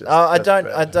 That's just.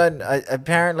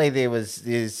 Apparently, they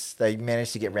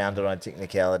managed to get rounded on a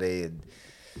technicality, and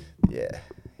yeah,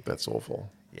 that's awful.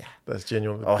 Yeah, that's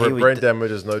genuine. Brain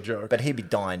damage is no joke. But he'd be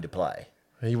dying to play.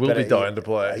 He will be dying to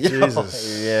play.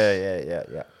 Jesus.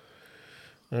 Yeah.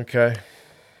 Okay.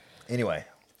 Anyway.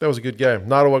 That was a good game.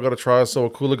 Narawa got a try.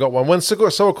 Sowakula got one. When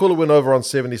Sowakula went over on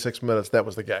 76 minutes, that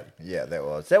was the game. Yeah, that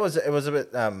was. It was a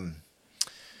bit...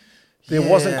 There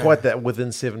wasn't quite that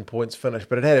within 7 points finish,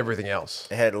 but it had everything else.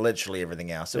 It had literally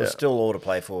everything else. It was still all to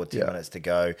play for with 10 minutes to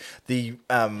go. The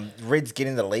Reds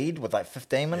getting the lead with like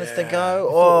 15 minutes to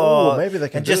go. Maybe they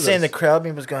can and do just this. seeing the crowd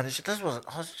members going, I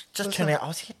was just turning out. I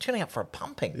was turning up for a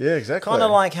pumping. Yeah, exactly. Kind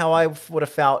of like how I would have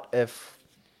felt if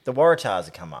the Waratahs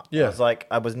had come up. Yeah.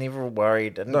 I was never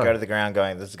worried. I didn't go to the ground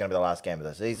going, this is going to be the last game of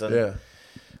the season. Yeah.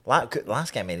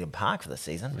 Last game at Eden Park for the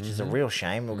season, which is a real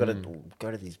shame. We've got to go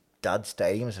to these dud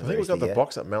stadiums. I think we've got the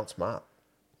box at Mount Smart.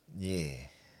 Yeah.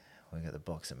 We've got the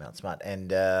box at Mount Smart. And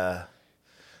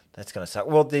that's going to suck.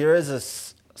 Well, there is a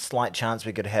slight chance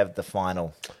we could have the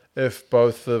final. If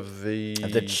both of the...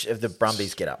 If the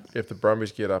Brumbies get up. If the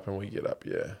Brumbies get up and we get up,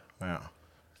 yeah. Wow.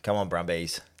 Come on,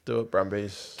 Brumbies. Do it,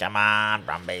 Brumbies. Come on,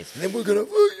 Brumbies. Then we're going to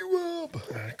fill you up.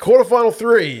 Quarterfinal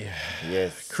 3.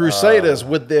 Yes. Crusaders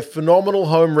with their phenomenal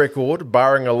home record,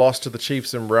 barring a loss to the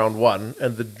Chiefs in round 1,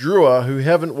 and the Drua, who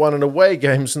haven't won an away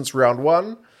game since round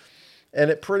 1.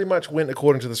 And it pretty much went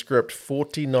according to the script,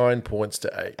 49 points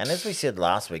to 8. And as we said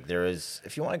last week,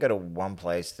 if you want to go to one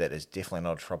place that is definitely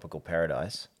not a tropical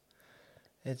paradise,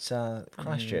 it's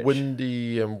Christchurch.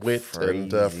 Windy and wet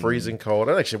and freezing cold.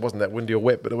 And actually, it wasn't that windy or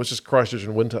wet, but it was just Christchurch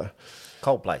in winter.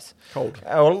 Cold place. Cold.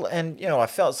 And, I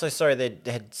felt so sorry they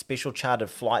had special chartered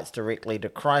flights directly to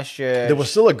Christchurch. There was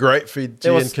still a great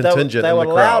Fijian contingent they in were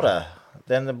the crowd. louder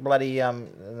than the bloody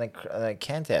the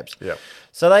Cantabs. Yeah.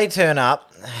 So they turn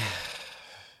up.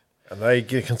 And they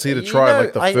concede a try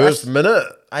the first minute.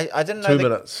 I didn't know 2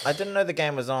 minutes. I didn't know the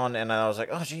game was on, and I was like,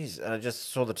 oh, geez. And I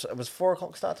just saw it was 4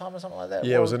 o'clock start time or something like that.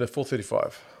 Yeah, it was in at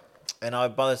 4:35.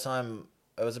 And by the time,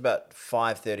 it was about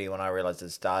 5:30 when I realized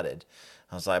it started.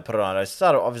 I was like, I put it on. I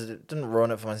started, obviously, didn't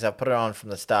ruin it for myself. Put it on from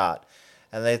the start.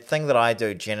 And the thing that I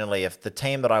do generally, if the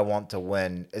team that I want to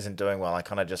win isn't doing well, I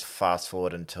kind of just fast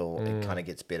forward until it kind of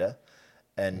gets better.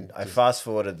 And I fast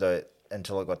forwarded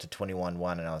until it got to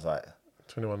 21-1, and I was like...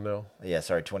 21-0. Yeah,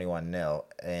 sorry, 21-0.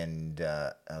 And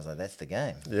I was like, that's the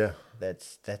game. Yeah.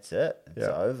 That's it. It's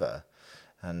over.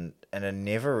 And it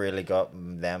never really got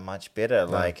that much better.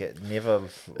 No. Like, it never...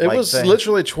 It was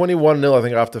literally 21-0, I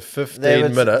think, after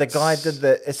 15 minutes. The guy did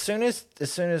as soon as...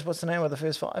 What's the name of the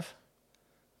first 5?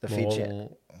 The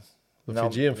Fijian. The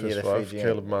Fijian first 5,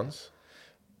 Caleb Munns.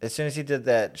 As soon as he did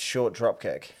that short drop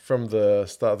kick. From the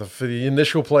start, for the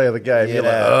initial play of the game, you're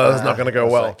like, it's not going to go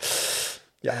well.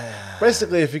 Yeah.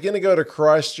 Basically, if you're going to go to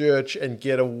Christchurch and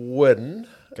get a win,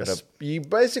 you're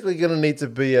basically going to need to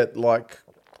be at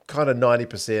kind of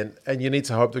 90%, and you need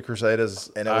to hope the Crusaders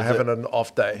are having an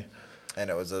off day. And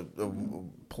it was a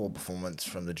poor performance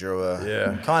from the Drua.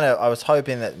 Yeah. I was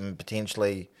hoping that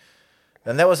potentially,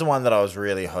 and that was the one that I was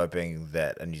really hoping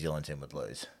that a New Zealand team would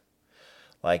lose.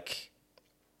 Like,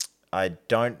 I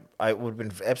would have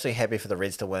been absolutely happy for the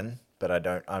Reds to win, but I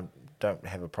don't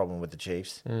have a problem with the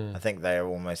Chiefs. I think they are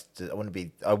almost,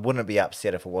 I wouldn't be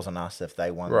upset if it wasn't us if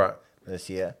they won this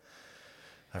year.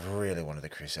 I really wanted the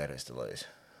Crusaders to lose.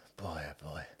 Boy, oh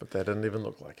boy. But they didn't even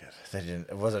look like it. They didn't.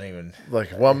 It wasn't even...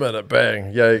 Like 1 minute,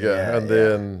 bang, Jaeger. And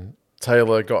then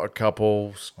Taylor got a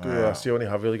couple. Sione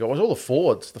Havili got... It was all the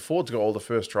forwards. The forwards got all the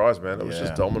first tries, man. It was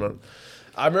just dominant.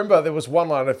 I remember there was one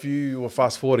line, if you were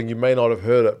fast-forwarding, you may not have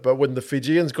heard it, but when the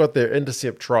Fijians got their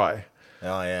intercept try,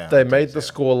 they made the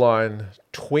scoreline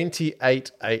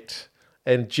 28-8.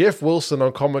 And Jeff Wilson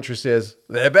on commentary says,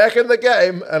 they're back in the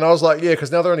game. And I was like, yeah,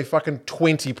 because now they're only fucking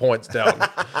 20 points down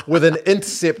with an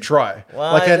intercept try.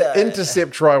 Well, like an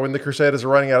intercept try when the Crusaders are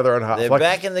running out of their own half. They're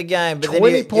back in the game. But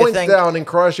 20 points down in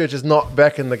Christchurch is not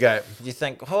back in the game. You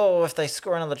think, oh, if they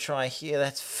score another try here,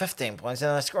 that's 15 points.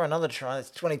 And they score another try,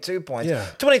 that's 22 points. Yeah.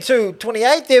 22,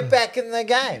 28, they're back in the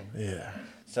game. Yeah.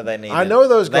 So they need. I know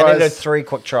those guys. They needed 3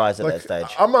 quick tries at that stage.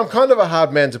 I'm kind of a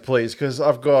hard man to please because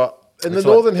I've got... In the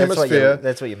Northern Hemisphere,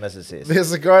 that's what your missus says.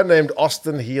 There's a guy named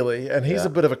Austin Healy, and he's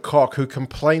a bit of a cock who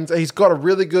complains. He's got a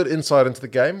really good insight into the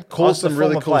game, calls some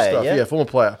really cool stuff. Yeah, former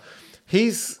player.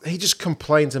 He just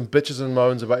complains and bitches and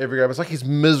moans about every game. It's like he's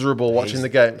miserable watching the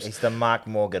games. He's the Mark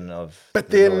Morgan of the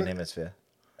Northern Hemisphere.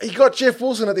 He got Jeff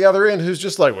Wilson at the other end, who's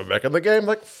just like, we're back in the game.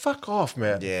 Like, fuck off,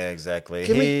 man. Yeah, exactly.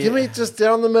 Give me just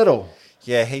down the middle.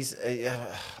 Yeah, he's.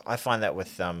 I find that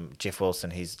with Jeff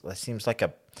Wilson, it seems like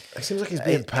he's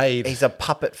being paid. He's a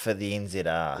puppet for the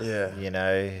NZR. Yeah, you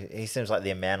know, he seems like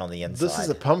the man on the inside. This is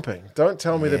a pumping. Don't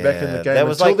tell me they're back in the game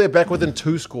until they're back within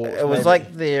 2 scores. It was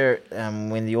like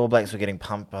when the All Blacks were getting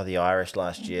pumped by the Irish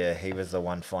last year. He was the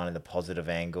one finding the positive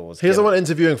angles. He's the one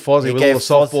interviewing Fozzie with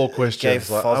all the softball questions.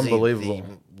 Like, unbelievable.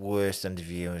 The worst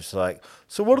interview. It's like,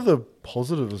 so what are the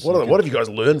positives? What have you guys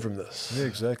learned from this? Yeah,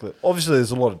 exactly. Obviously, there's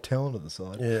a lot of talent at the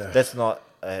side. Yeah, that's not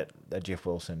a Jeff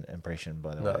Wilson impression,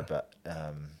 by the way, but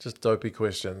just dopey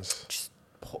questions.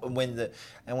 When the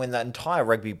entire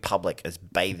rugby public is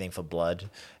bathing for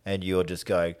blood, and you're just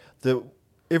going,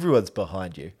 everyone's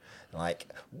behind you. Like,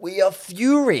 we are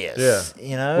furious. Yeah,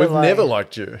 you know, we've never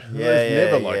liked you. We've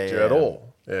never liked you at all.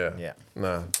 Yeah.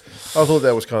 No. I thought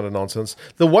that was kind of nonsense.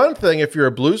 The one thing, if you're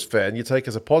a Blues fan, you take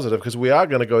as a positive, because we are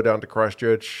going to go down to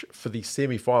Christchurch for the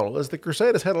semi-final, is the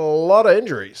Crusaders had a lot of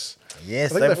injuries.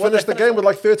 Yes. I think they finished the game with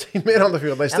like 13 men on the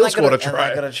field. They still scored a try.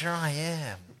 And they got a try,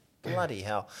 yeah. Bloody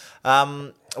hell.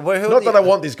 Not that I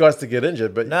want these guys to get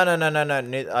injured, but... No. I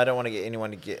don't want to get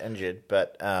anyone to get injured,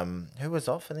 but who was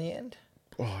off in the end?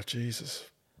 Oh, Jesus.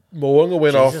 Mo'unga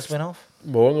went off.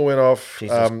 Mo'unga went off.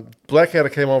 Blackadder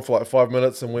came on for like 5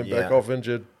 minutes and went back off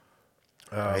injured.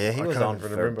 He was on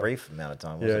for a brief amount of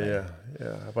time, wasn't he?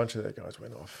 Yeah. A bunch of their guys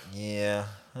went off. Yeah,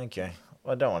 okay.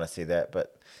 Well, I don't want to see that,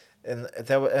 but... And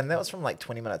that was from like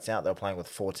 20 minutes out. They were playing with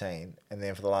 14, and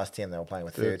then for the last 10, they were playing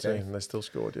with 13. And they still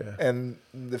scored, yeah. And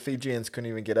the Fijians couldn't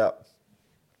even get up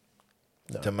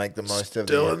to make the most of it.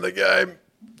 Still in the game.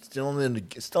 Still in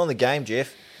the game,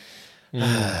 Jeff.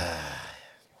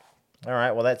 All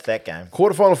right, well, that's that game.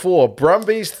 Quarterfinal 4,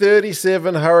 Brumbies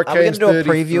 37, Hurricanes 33. Are we going to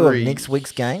do a preview of next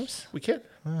week's games? We can.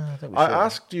 I think we I should.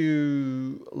 asked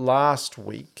you last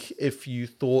week if you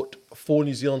thought 4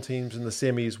 New Zealand teams in the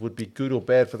semis would be good or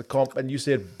bad for the comp, and you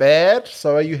said bad.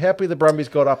 So are you happy the Brumbies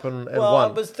got up and won? Well, I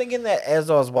was thinking that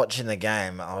as I was watching the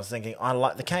game, I was thinking,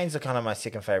 the Canes are kind of my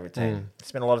second favourite team.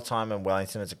 Spent a lot of time in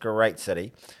Wellington. It's a great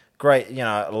city. Great,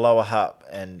 lower Hutt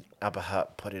and upper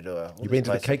Hutt, Porirua. You been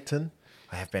to the Cake Tin?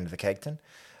 I have been to the Cake Tin.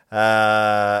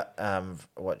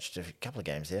 Watched a couple of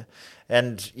games there,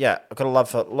 and I've got a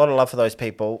lot of love for those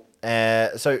people.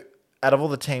 So out of all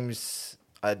the teams,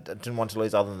 I didn't want to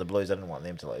lose other than the Blues. I didn't want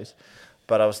them to lose,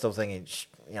 but I was still thinking,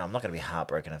 I'm not going to be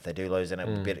heartbroken if they do lose, and it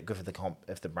would be good for the comp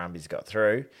if the Brumbies got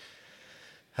through.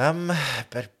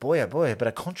 But boy, oh boy, a bit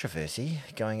of controversy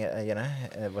going,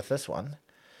 with this one.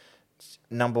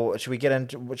 Should we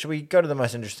go to the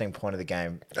most interesting point of the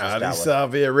game? Ali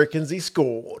Savia reckons he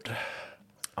scored.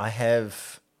 I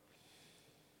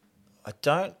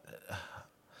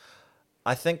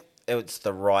think it's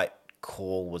the right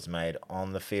call was made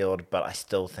on the field, but I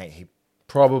still think he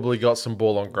probably got some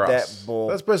ball on grass. That ball.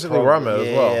 That's basically where I'm at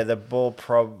as well. Yeah, the ball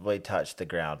probably touched the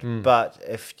ground. But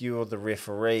if you're the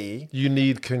referee, you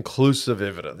need conclusive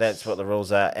evidence. That's what the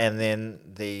rules are. And then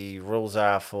the rules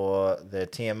are for the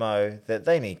TMO that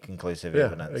they need conclusive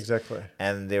evidence. Exactly.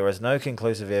 And there was no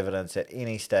conclusive evidence at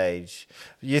any stage.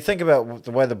 You think about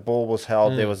the way the ball was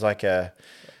held, there was like a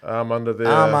arm under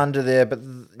there, but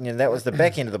that was the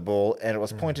back end of the ball, and it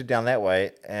was pointed down that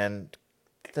way, and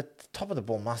the top of the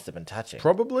ball must have been touching.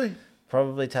 Probably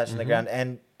touching the ground,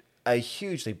 and a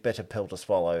hugely bitter pill to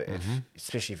swallow,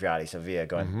 especially if you're Artie Sevilla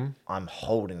going, I'm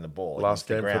holding the ball. Last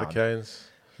game for the Canes.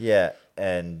 Yeah,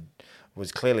 and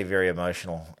was clearly very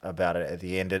emotional about it at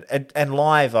the end. And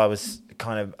live, I was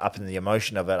kind of up in the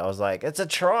emotion of it. I was like, it's a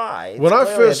try. When I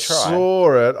first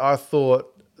saw it, I thought,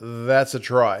 that's a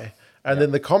try. And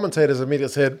then the commentators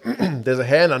immediately said, there's a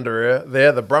hand under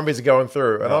there. The Brumbies are going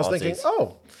through. And I was thinking,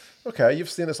 okay, you've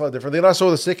seen it slightly different. Then I saw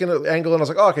the second angle and I was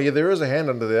like, okay, yeah, there is a hand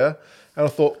under there. And I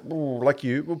thought, like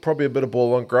you, probably a bit of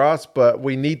ball on grass, but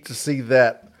we need to see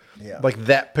that, like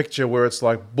that picture where it's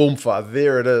like, boomfa,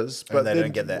 there it is. But they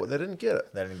didn't get that. They didn't get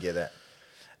it. They didn't get that.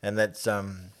 And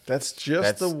that's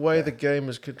just the way the game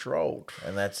is controlled.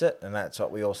 And that's it. And that's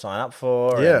what we all sign up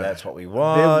for. Yeah. And that's what we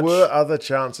watch. There were other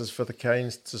chances for the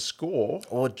Canes to score.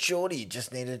 Or Geordie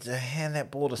just needed to hand that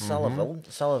ball to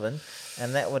Sullivan,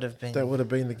 and that would have been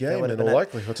the game in all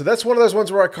likelihood. So that's one of those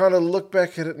ones where I kind of look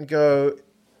back at it and go,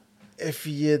 if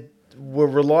you were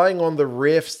relying on the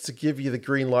refs to give you the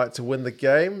green light to win the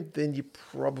game, then you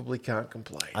probably can't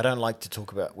complain. I don't like to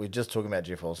talk about... We're just talking about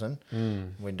Jeff Wilson.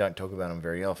 We don't talk about him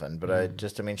very often. But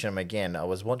just to mention him again, I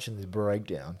was watching the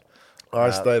breakdown.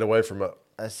 I stayed away from it.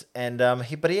 And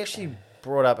he actually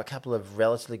brought up a couple of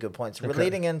relatively good points. Okay.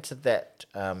 Leading into that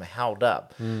held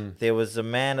up, there was a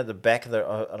man at the back of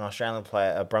an Australian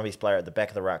player, a Brumbies player at the back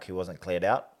of the ruck who wasn't cleared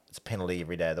out. It's a penalty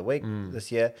every day of the week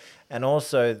this year. And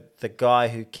also the guy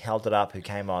who held it up, who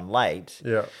came on late,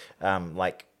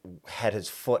 had his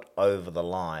foot over the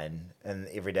line, and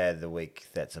every day of the week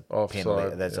that's a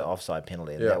penalty. That's an offside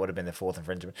penalty, and that would have been the fourth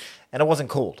infringement. And it wasn't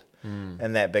called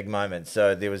in that big moment.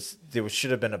 So there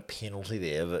should have been a penalty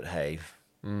there, but hey,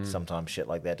 sometimes shit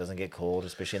like that doesn't get called,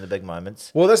 especially in the big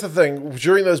moments. Well, that's the thing.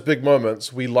 During those big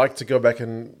moments, we like to go back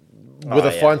and with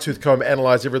a fine-tooth comb,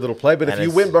 analyse every little play. But if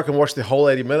you went back and watched the whole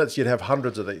 80 minutes, you'd have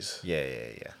hundreds of these.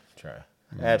 Yeah. True.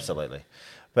 Absolutely.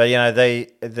 But, they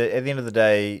at the end of the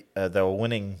day, they were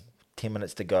winning 10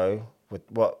 minutes to go with,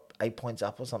 8 points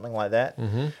up or something like that.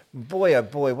 Boy, oh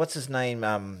boy, what's his name?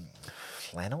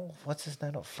 Flannel? What's his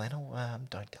name? Not Flannel?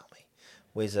 Don't tell me.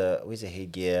 Where's a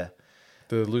headgear?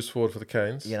 The loose forward for the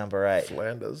Canes. Yeah, number 8.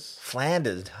 Flanders.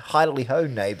 Hidely ho,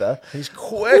 neighbour. He's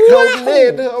quick. Old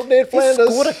Ned Flanders.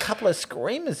 He scored a couple of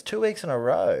screamers 2 weeks in a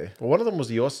row. Well, one of them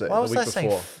was Yosef the week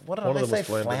before. What did I say?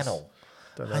 Flannel.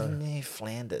 I knew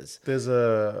Flanders. There is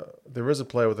a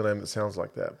player with a name that sounds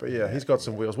like that. But yeah, he's got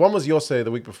some wheels. One was Yosef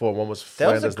the week before, and one was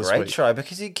Flanders this week. That was a great try,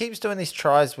 because he keeps doing these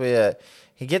tries where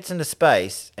he gets into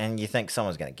space and you think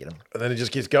someone's going to get him. And then he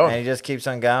just keeps going. And he just keeps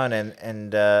on going.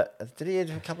 And did he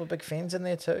have a couple of big fans in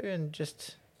there too? And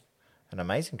just an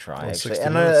amazing try, actually.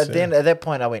 And at that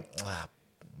point I went,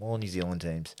 more New Zealand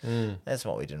teams. That's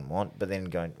what we didn't want. But then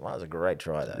going, that was a great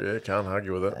try though. Yeah, can't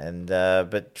argue with it. And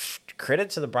but credit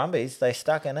to the Brumbies, they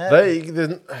stuck in it.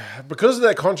 Because of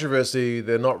that controversy,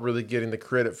 they're not really getting the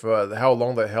credit for how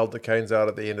long they held the Canes out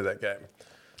at the end of that game.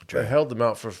 True. They held them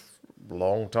out for a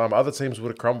long time. Other teams would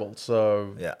have crumbled.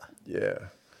 So yeah,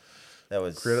 that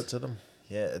was credit to them.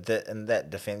 Yeah,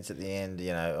 that defense at the end,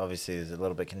 obviously is a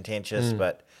little bit contentious,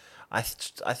 but I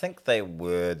think they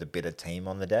were the better team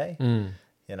on the day.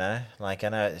 I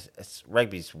know it's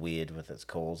rugby's weird with its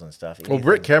calls and stuff. Well,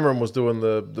 Brett Cameron was doing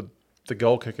the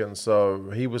goal kicking,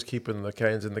 so he was keeping the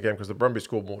Canes in the game because the Brumbies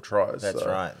scored more tries. That's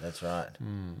right.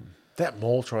 That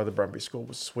maul try the Brumbies scored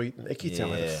was sweet, and Ikitau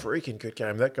had a freaking good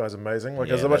game. That guy's amazing.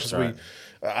 As much as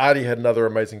Artie had another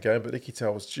amazing game, but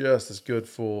Ikitau was just as good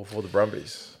for the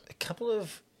Brumbies. A couple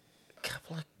of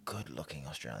good-looking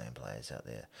Australian players out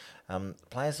there.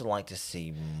 Players I'd like to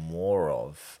see more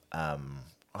of.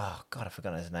 Oh, God, I've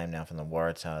forgotten his name now from the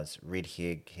Waratahs. Red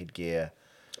headgear.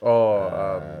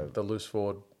 The loose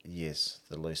forward. Yes,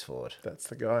 the loose forward. That's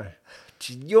the guy.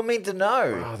 You're meant to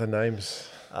know. Oh, the names.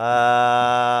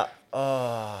 Write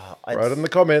in the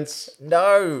comments.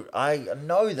 No, I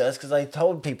know this because I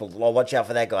told people, watch out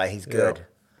for that guy. He's good. Yep.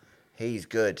 He's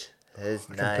good. I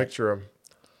can picture him.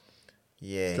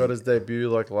 Yeah. Got his debut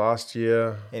last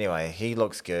year. Anyway, he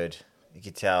looks good. You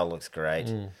can tell looks great.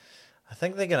 I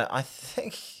think they're going to... I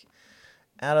think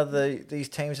out of these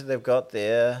teams that they've got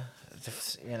there,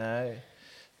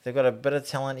 They've got a bit of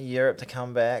talent in Europe to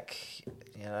come back.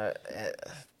 You know,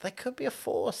 they could be a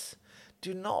force.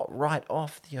 Do not write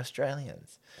off the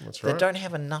Australians. That's right. They don't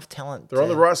have enough talent. They're on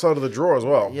the right side of the draw as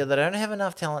well. Yeah, they don't have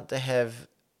enough talent to have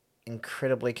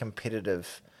incredibly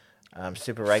competitive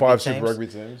Super Rugby 5 teams. Super Rugby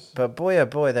teams. But boy, oh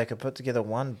boy, they could put together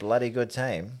one bloody good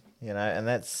team. You know, and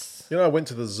that's... You know, I went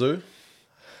to the zoo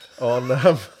on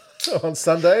on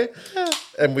Sunday,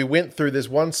 and we went through this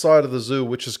one side of the zoo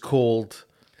which is called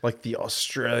like the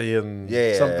Australian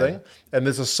something, and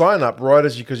there's a sign up right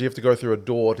as because you have to go through a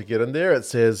door to get in there. It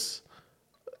says,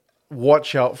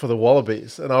 "Watch out for the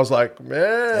wallabies," and I was like, "Man,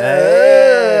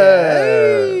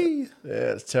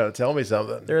 yeah, it's trying to tell me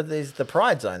something." There's the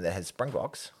Pride Zone that has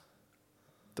Springboks.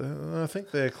 I think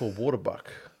they're called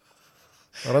waterbuck.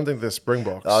 I don't think they're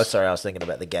Springboks. Oh, sorry, I was thinking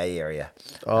about the gay area.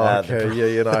 Oh, okay,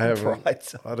 no, I haven't. Pride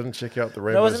Zone. I didn't check out the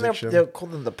rainbow section. They call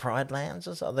them the Pride Lands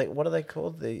or something. What are they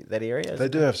called? That area? They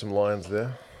do have some lions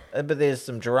there. But there's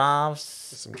some giraffes.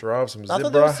 Some giraffes, some I zebra.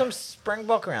 thought there was some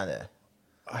Springbok around there.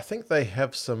 I think they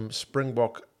have some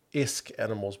Springbok-esque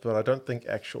animals, but I don't think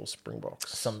actual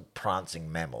Springboks. Some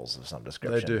prancing mammals of some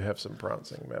description. They do have some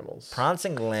prancing mammals.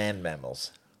 Prancing land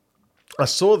mammals. I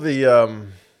saw the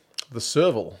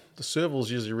serval. The serval's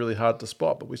usually really hard to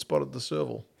spot, but we spotted the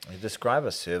serval. You describe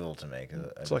a serval to me.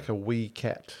 It's like a wee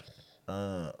cat.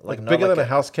 Like bigger than a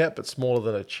house cat, but smaller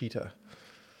than a cheetah.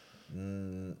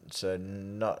 So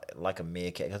not like a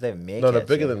meerkat. Because they have meerkats. No,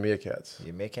 bigger than meerkats.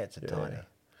 Yeah, meerkats are tiny.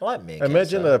 I like meerkats.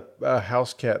 Imagine a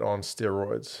house cat on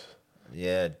steroids.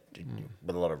 Yeah,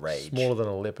 with a lot of rage. Smaller than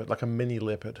a leopard, like a mini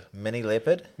leopard. Mini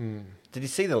leopard? Did you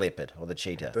see the leopard or the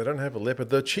cheetah? They don't have a leopard.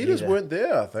 The cheetahs weren't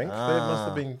there, I think. They must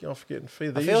have been off getting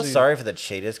feed. I feel sorry for the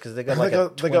cheetahs because they got like a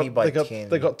 20 by 10.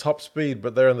 They got top speed,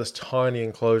 but they're in this tiny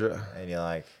enclosure. And you're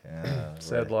like,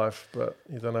 sad life, but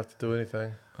you don't have to do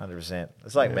anything. 100%.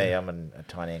 It's like me. I'm in a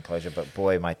tiny enclosure, but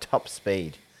boy, my top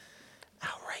speed.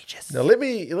 Outrageous. Now let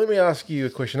me ask you a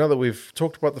question. Now that we've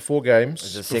talked about the 4 games,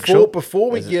 Is it sexual? Before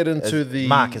we get into the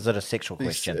Mark, is it a sexual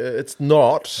question? It's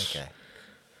not. Okay.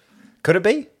 Could it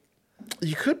be?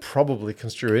 You could probably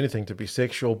construe anything to be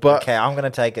sexual, but Okay, I'm going to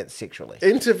take it sexually.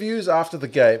 interviews after the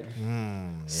game,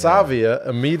 Savia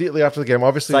immediately after the game,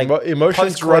 obviously It's like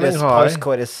emotions running high.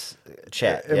 Post-coitus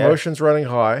chat. Yeah? Emotions running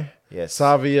high. Yes.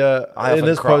 Savia I in often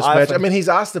his cry- post match. I mean, he's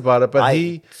asked about it, but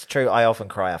It's true. I often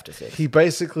cry after sex. he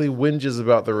basically whinges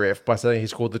about the ref by saying he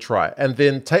scored the try. And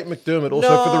then Tate McDermott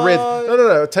also for the Reds.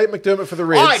 No. Tate McDermott for the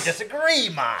Reds. I disagree,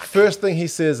 Mark. First thing he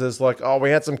says is like, "Oh, we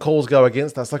had some calls go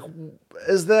against us." Like,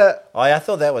 is that? I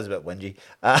thought that was a bit whingy.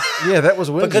 Yeah, that was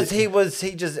whingy. Because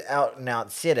he just out and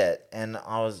out said it, and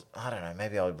I don't know,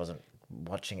 maybe I wasn't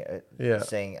watching it. Yeah.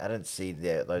 I didn't see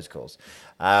those calls.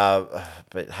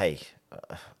 But hey.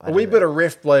 A wee bit of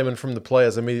ref blaming from the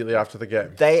players immediately after the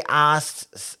game. They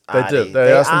asked They Artie. did.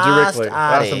 They asked him directly.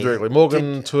 Artie,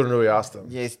 Morgan Turanui asked him.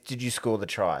 Yes, did you score the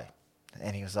try?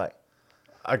 And he was like,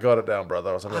 I got it down,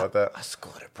 brother, or something like that. I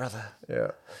scored it, brother.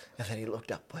 Yeah. And then he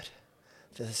looked upward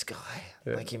to the sky.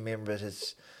 Like he remembered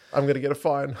his... I'm going to get a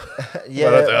fine. Yeah,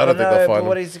 I don't think they'll fine but him.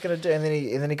 what he's going to do? And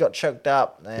then he got choked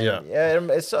up. And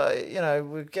it's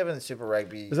we're given Super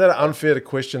Rugby... Is that an unfair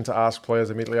question to ask players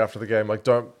immediately after the game? Like,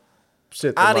 don't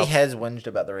set them Artie up. has whinged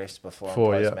about the refs before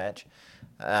in post-match.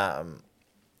 I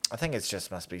think it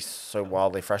just must be so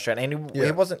wildly frustrating. And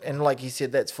he wasn't... And like he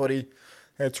said, that's footy.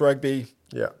 That's rugby.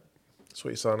 Yeah. That's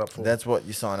what you sign up for. That's what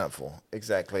you sign up for.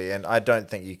 Exactly. And I don't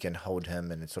think you can hold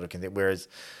him and sort of... Whereas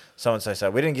so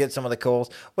we didn't get some of the calls,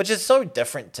 which is so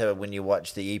different to when you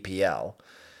watch the EPL,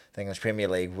 the English Premier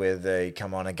League, where they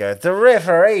come on and go, the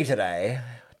referee today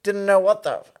didn't know what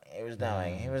the... he was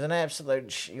doing. He was an absolute...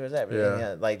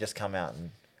 they just come out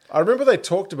and... I remember they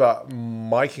talked about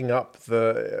miking up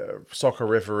the soccer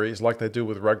referees like they do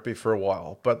with rugby for a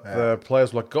while. But the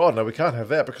players were like, God, no, we can't have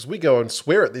that because we go and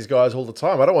swear at these guys all the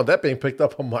time. I don't want that being picked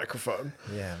up on microphone.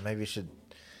 Yeah, maybe you should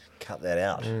cut that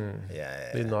out.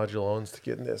 Yeah. Need Nigel Owens to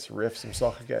get in there to ref some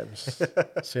soccer games.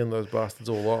 Seeing those bastards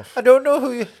all off. I don't know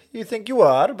who you think you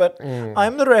are, but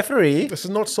I'm the referee. This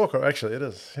is not soccer, actually. It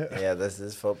is. Yeah, this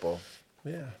is football.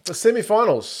 Yeah, the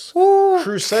semi-finals.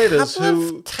 Crusaders,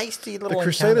 tasty little the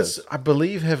Crusaders, I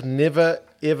believe, have never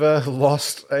ever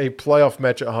lost a playoff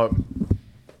match at home,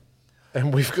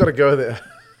 and we've got to go there.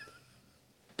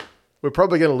 We're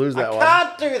probably going to lose that one.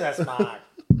 Can't do this, Mark.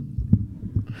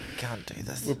 Can't do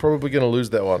this. We're probably going to lose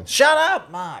that one. Shut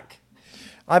up, Mark.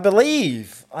 I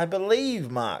believe,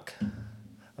 Mark.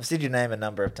 I've said your name a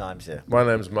number of times here. My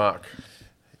name's Mark.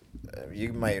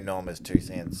 You may know him as 2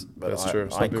 Cents, but That's true.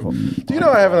 Do you know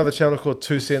I have another channel called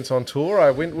 2 Cents on Tour?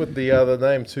 I went with the other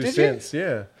name, 2 Did Cents.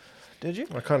 Yeah. Did you?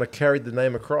 I kind of carried the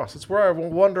name across. It's where I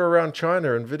wander around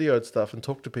China and videoed stuff and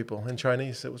talk to people in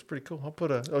Chinese. It was pretty cool.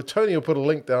 Tony will put a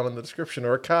link down in the description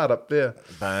or a card up there.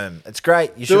 Boom. It's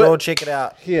great. You should all check it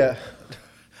out. Here.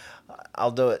 I'll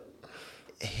do it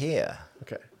here.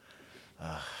 Okay.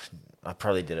 I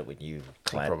probably did it when you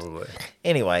clapped. Probably.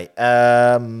 Anyway,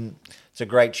 it's a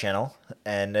great channel.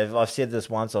 And if I've said this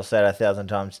once, I'll say it 1,000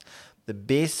 times. The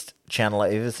best channel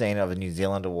I've ever seen of a New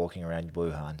Zealander walking around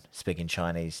Wuhan speaking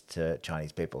Chinese to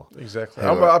Chinese people. Exactly.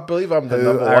 I believe I'm the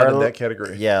number one in that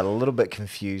category. Yeah, a little bit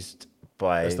confused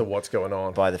as to what's going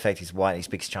on. By the fact he's white and he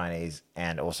speaks Chinese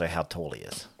and also how tall he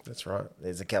is. That's right.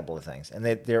 There's a couple of things. And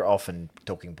they're often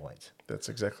talking points. That's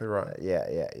exactly right.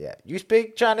 Yeah. You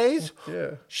speak Chinese?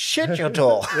 Yeah. Shit, you're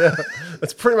tall. Yeah.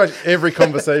 That's pretty much every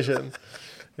conversation.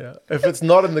 Yeah. If it's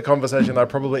not in the conversation, I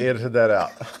probably edited that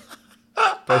out.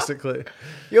 Basically.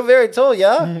 You're very tall,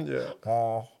 yeah? Yeah.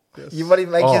 Oh. Yes. You might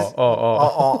even make his...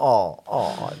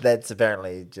 Oh. That's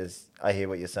apparently just... I hear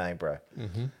what you're saying, bro.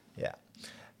 Mm-hmm. Yeah.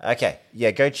 Okay.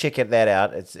 Yeah, go check that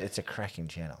out. It's a cracking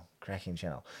channel.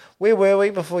 Where were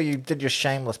we before you did your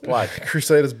shameless plug?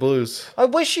 Crusaders Blues. I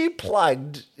wish you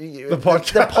plugged the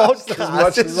podcast. As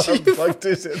much as I plugged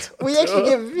it. We actually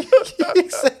give...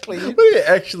 Exactly. What do you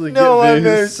actually give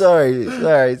views? Sorry.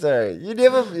 You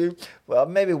never... Well,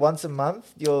 maybe once a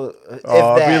month.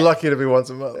 I'd be lucky to be once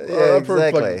a month. Yeah, I'll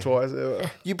probably plug it twice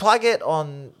ever. You plug it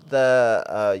on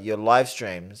the your live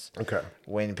streams. Okay.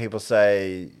 When people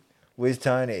say... Where's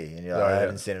Tony? And you're like, I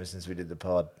haven't seen him since we did the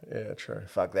pod. Yeah, true.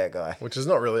 Fuck that guy. Which is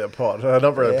not really a pod.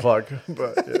 Not really a plug,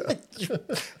 but yeah. That's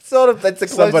the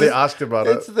closest. Somebody asked about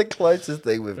it. It's the closest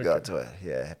thing we've got to it.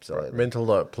 Yeah, absolutely. Right. Mental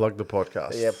note, plug the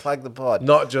podcast. Yeah, plug the pod.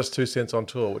 Not just 2 Cents on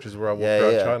Tour, which is where I walk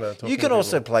around China. You can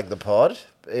also plug the pod.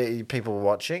 People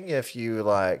watching, if you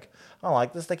I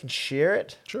like this, they can share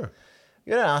it. Sure.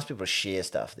 You don't ask people to share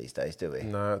stuff these days, do we?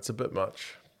 No, it's a bit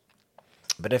much.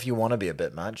 But if you want to be a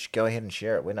bit much, go ahead and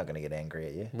share it. We're not going to get angry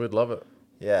at you. We'd love it.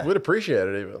 Yeah. We'd appreciate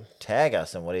it even. Tag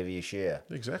us in whatever you share.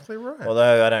 Exactly right.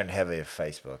 Although I don't have a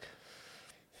Facebook.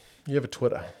 You have a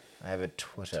Twitter. I have a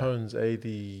Twitter. Tone's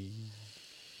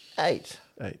 88.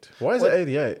 Why is it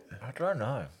 88? I don't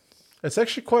know. It's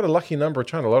actually quite a lucky number of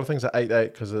China. A lot of things are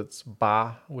 88 because it's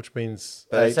ba, which means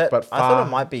but 8. But fa, I thought it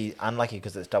might be unlucky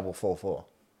because it's 444.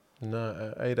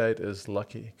 No, 88 is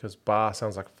lucky because ba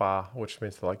sounds like fa, which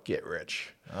means to get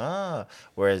rich. Ah,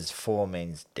 whereas 4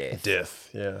 means death.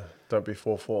 Death, yeah. Don't be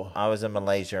 4-4. I was in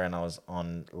Malaysia and I was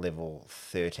on level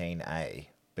 13A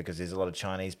because there's a lot of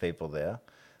Chinese people there.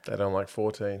 They don't like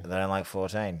 14. They don't like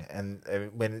 14, and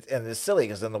it's silly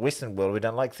because in the Western world we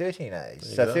don't like 13A.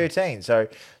 So 13. So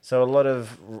a lot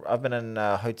of I've been in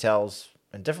hotels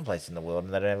in different places in the world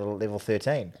and they don't have a level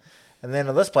 13. And then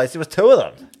in this place, there was 2 of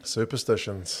them.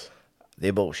 Superstitions.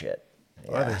 They're bullshit.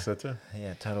 Yeah. I think so too.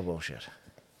 Yeah, total bullshit.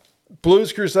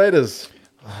 Blues Crusaders.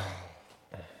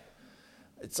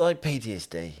 It's like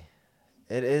PTSD.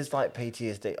 It is like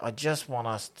PTSD. I just want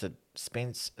us to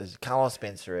Carlos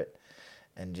Spencer it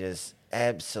and just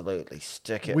absolutely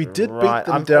stick it. We did right.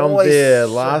 beat them down there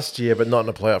last year, but not in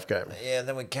a playoff game. Yeah, and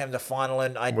then we came to final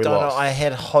and We lost. I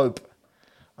had hope.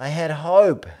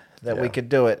 That we could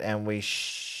do it, and we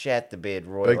shat the bed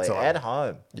royally at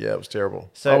home. Yeah, it was terrible.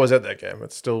 So I was at that game.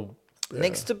 It's still... Yeah.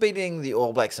 Next to beating the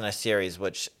All Blacks in a series,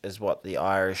 which is what the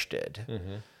Irish did,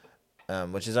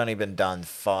 which has only been done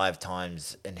 5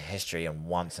 times in history and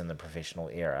once in the professional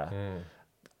era,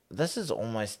 this is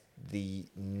almost the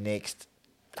next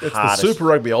hardest... It's the Super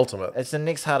Rugby Ultimate. It's the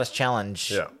next hardest challenge.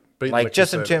 Yeah.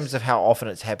 Just in terms of how often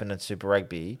it's happened in Super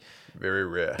Rugby. Very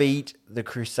rare. Beat the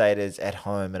Crusaders at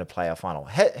home in a playoff final.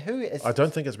 Who is? I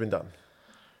don't think it's been done.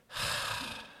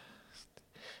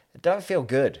 It don't feel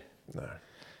good. No.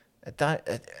 It don't.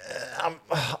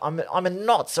 I'm in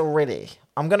knots already.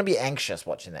 I'm going to be anxious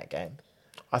watching that game.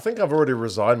 I think I've already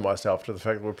resigned myself to the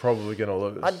fact that we're probably going to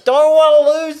lose. I don't want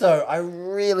to lose though. I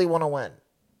really want to win.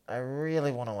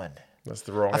 That's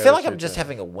the wrong. I feel like I'm just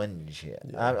having a whinge here.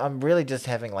 Yeah. I'm really just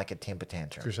having like a temper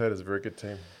tantrum. Crusaders are a very good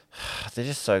team. They're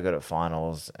just so good at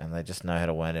finals, and they just know how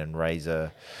to win. And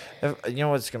Razor, you know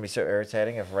what's going to be so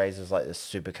irritating if Razor's like this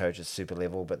super coach at super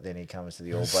level, but then he comes to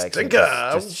the All Blacks.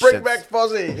 Stinker! Bring back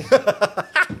Fozzie.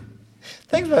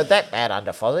 Things weren't that bad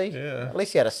under Fozzie. Yeah. At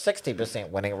least he had a 60%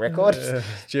 winning record. Yeah.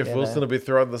 Jeff Wilson will be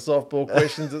throwing the softball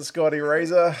questions at Scotty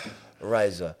Razor.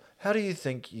 Razor, how do you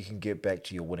think you can get back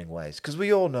to your winning ways? Because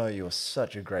we all know you're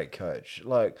such a great coach.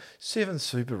 7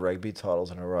 Super Rugby titles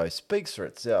in a row speaks for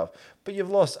itself. But you've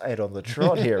lost 8 on the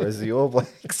trot here as the All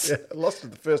Blacks. Yeah, lost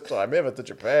it the first time ever to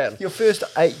Japan. Your first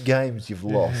 8 games you've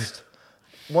lost.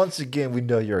 Once again, we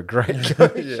know you're a great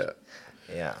coach. Yeah.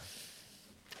 Yeah.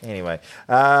 Anyway,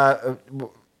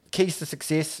 keys to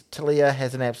success. Talia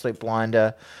has an absolute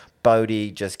blinder. Bodie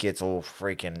just gets all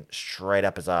freaking straight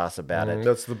up his ass about it.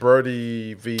 That's the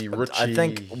Brody v. Richie. I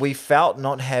think we felt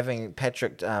not having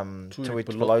Patrick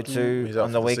Tuipulotu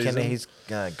on the weekend. He's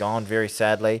gone very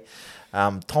sadly.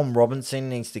 Tom Robinson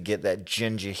needs to get that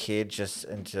ginger head just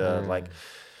into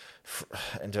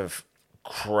into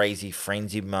crazy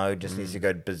frenzy mode. Just needs to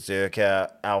go berserker.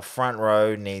 Our front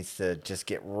row needs to just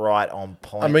get right on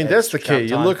point. I mean, that's the key.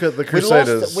 You look at the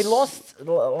Crusaders. We lost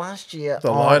last year.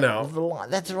 The line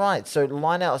out. That's right. So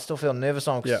line out, I still feel nervous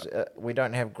on because we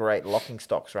don't have great locking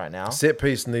stocks right now. Set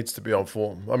piece needs to be on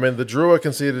form. I mean, the Drua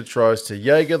conceded tries to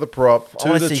Jaeger the prop,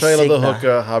 to the Taylor the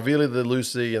hooker, Havili the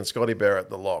Lucy, and Scotty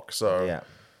Barrett the lock. So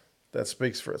that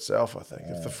speaks for itself, I think.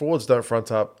 If the forwards don't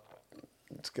front up,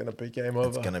 it's going to be game over.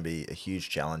 It's going to be a huge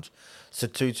challenge.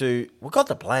 Satutu, we've got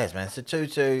the players, man.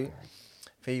 Satutu,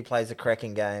 if he plays a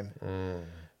cracking game.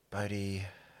 Bodie,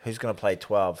 who's going to play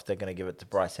 12? They're going to give it to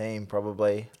Bryce Heem,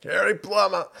 probably. Gary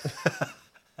Plummer.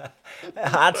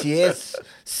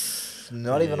 RTS,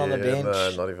 not even on the bench.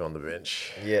 No, not even on the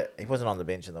bench. Yeah, he wasn't on the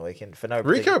bench in the weekend. For no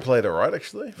Rico played all right,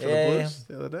 actually, for the Blues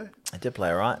the other day. He did play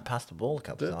all right. Passed the ball a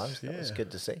couple of times. That was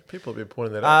good to see. People have been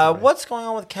pointing that out to me. What's going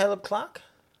on with Caleb Clark?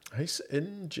 He's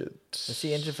injured. Is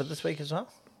he injured for this week as well?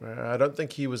 I don't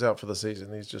think he was out for the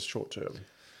season. He's just short term.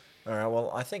 All right, well,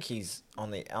 I think he's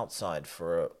on the outside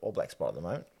for an All Black spot at the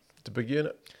moment. It's a big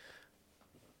unit.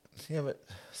 Yeah, but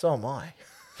so am I.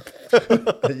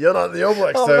 You're not the All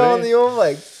Blacks, Tony. I'm not on the All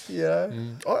Blacks,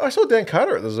 I saw Dan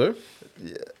Carter at the zoo.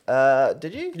 Yeah.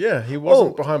 Did you? Yeah, he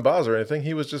wasn't behind bars or anything.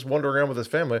 He was just wandering around with his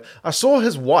family. I saw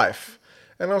his wife,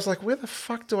 and I was like, where the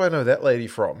fuck do I know that lady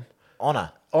from?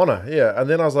 Honor, yeah. And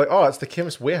then I was like, oh, it's the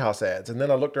Chemist Warehouse ads. And then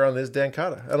I looked around, there's Dan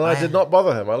Carter. And I did not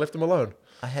bother him. I left him alone.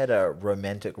 I had a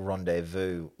romantic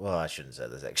rendezvous. Well, I shouldn't say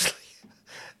this, actually.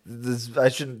 I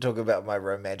shouldn't talk about my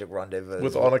romantic rendezvous.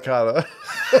 With Honor Carter.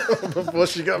 Before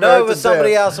she got married No, it was to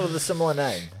somebody Dan. else with a similar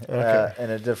name in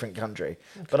a different country.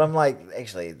 But I'm like,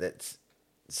 actually, that's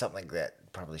something that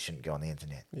probably shouldn't go on the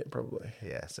internet. Yeah, probably.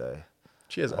 Yeah, so...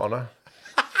 Cheers, Honor.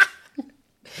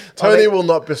 Tony will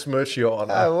not besmirch your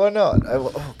honor. Why not?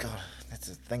 Oh, God, that's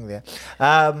a thing there.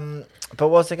 But what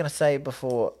was I going to say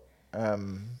before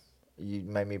you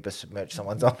made me besmirch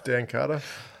someone's honor? Dan Carter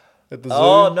at the zoo?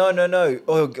 Oh, no.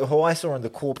 Oh, who I saw in the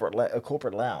corporate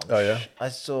lounge. Oh, yeah? I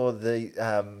saw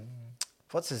the...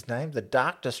 what's his name? The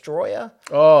Dark Destroyer?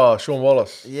 Oh, Sean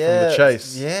Wallace from The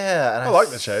Chase. Yeah. And I like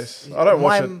The Chase. I don't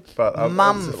watch it, but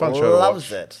Mum it's a fun show to loves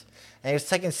watch. it. And he was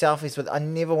taking selfies with... I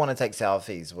never want to take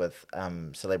selfies with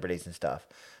celebrities and stuff.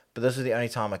 But this was the only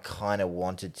time I kind of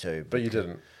wanted to. But you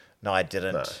didn't? No, I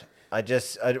didn't. No. I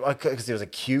because there was a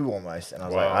queue almost. And I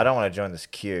was like, I don't want to join this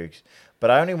queue. But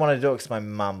I only wanted to do it because my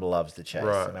mum loves The Chase.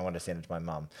 Right. And I wanted to send it to my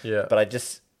mum. Yeah. But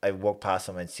I walked past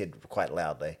him and said quite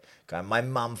loudly, going, my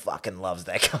mum fucking loves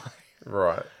that guy.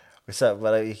 Right. So,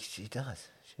 but she does.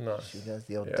 She does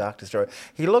the old Dark Destroyer.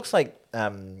 He looks like...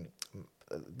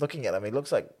 looking at him, he looks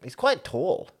like he's quite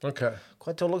tall. Okay.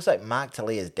 Quite tall. Looks like Mark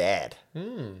Talia's dad.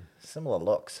 Similar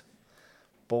looks.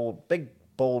 Big,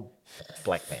 bald,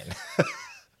 black man.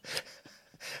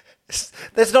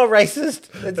 That's not racist.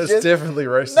 It's definitely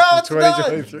racist. No, it's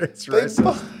 2023. Not. It's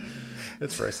racist.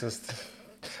 It's racist.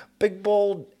 Big,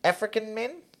 bald African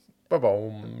men?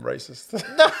 Boom. Racist.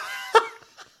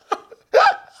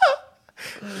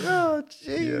 Oh,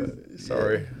 jeez. Yeah.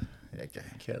 Sorry. Okay.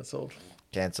 Cancelled.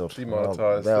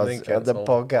 Demonetized. Well, the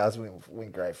podcast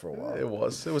went great for a while. It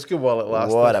was good while it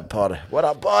lasted. What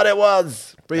a pod it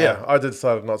was. But yeah, I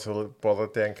decided not to bother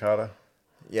Dan Carter.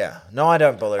 Yeah. No, I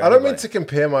don't bother I don't mean to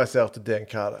compare myself to Dan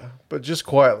Carter, but just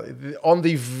quietly, on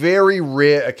the very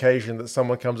rare occasion that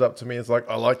someone comes up to me and is like,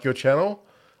 I like your channel,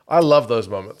 I love those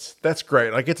moments. That's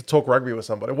great. I get to talk rugby with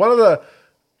somebody. One of the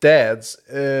dads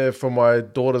for my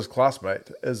daughter's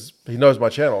classmate he knows my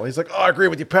channel. He's like, oh, I agree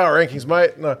with your power rankings,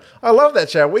 mate. No, I love that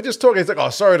channel. We just talk. He's like, oh,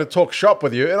 sorry to talk shop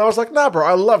with you. And I was like, nah, bro,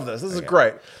 I love this. This is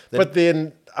great. But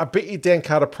then I bet you Dan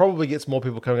Carter probably gets more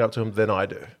people coming up to him than I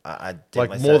do. I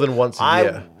like more than once a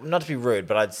year. Not to be rude,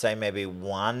 but I'd say maybe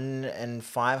 1 in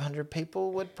 500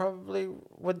 people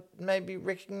would maybe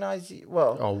recognize you.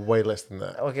 Well, way less than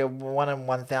that. Okay, 1 in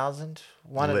 1,000.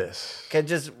 Less.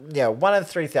 Okay, 1 in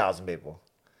 3,000 people.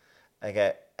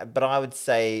 Okay, but I would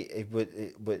say it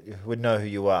would know who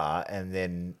you are, and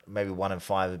then maybe 1 in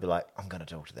 5 would be like, I'm going to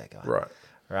talk to that guy.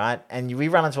 Right. And we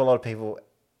run into a lot of people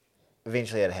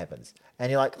eventually it happens. And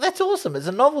you're like, that's awesome. It's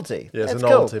a novelty. Yeah, it's that's a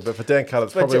novelty. cool. But for Dan Carter,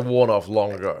 it's But probably worn off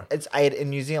long ago. It's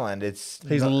in New Zealand. He's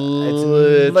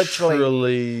literally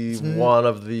one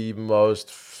of the most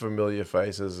familiar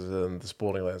faces in the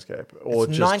sporting landscape. Or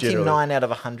it's just 99 generally. out of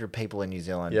 100 people in New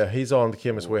Zealand. Yeah, he's on the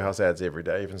Chemist Warehouse ads every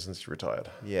day, even since he retired.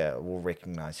 Yeah, will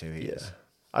recognize who he is.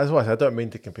 As I say, I don't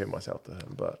mean to compare myself to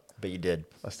him, but you did.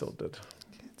 I still did.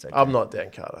 It's okay. I'm not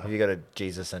Dan Carter. Have you got a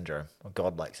Jesus syndrome or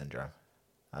godlike syndrome?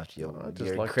 After I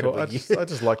just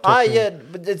like talking. Oh yeah,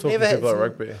 but it's never happened. About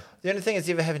rugby. The only thing that's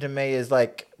ever happened to me is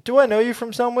like, do I know you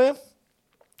from somewhere?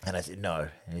 And I said no,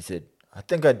 and he said, I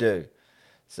think I do.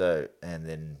 So, and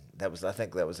then I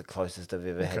think that was the closest I've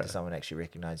ever had to someone actually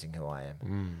recognizing who I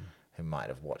am, who might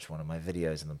have watched one of my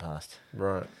videos in the past.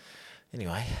 Right.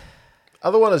 Anyway.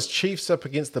 Other one is Chiefs up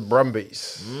against the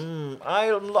Brumbies.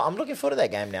 I'm looking forward to that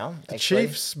game now. The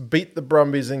Chiefs beat the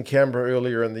Brumbies in Canberra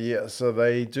earlier in the year, so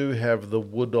they do have the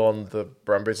wood on the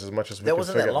Brumbies as much as we can That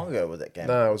wasn't figure. that long ago with that game.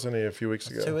 No, it was only a few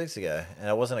weeks ago. 2 weeks ago, and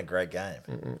it wasn't a great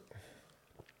game.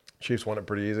 Chiefs won it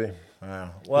pretty easy. Wow.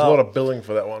 There's a lot of billing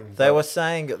for that one.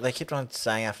 They kept on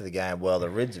saying after the game, well, the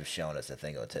Reds have shown us a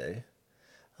thing or two.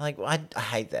 Like, I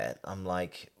hate that. I'm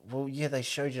like, well, yeah, they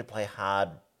showed you to play hard,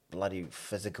 bloody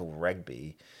physical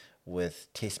rugby with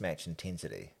test match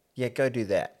intensity. Yeah, go do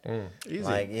that. Easy.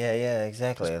 Like, yeah,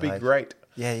 exactly. Just be like, great.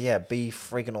 Yeah, be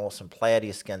freaking awesome. Play out of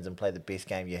your skins and play the best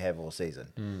game you have all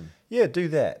season. Yeah, do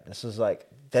that. This is like,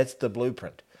 that's the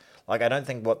blueprint. Like, I don't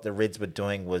think what the Reds were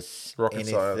doing was rocket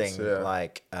anything science,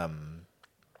 like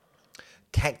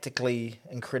tactically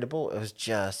incredible. It was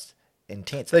just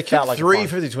intense. They kept like 3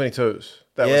 50-22s.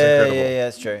 That was incredible. Yeah,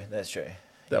 that's true.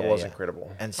 That was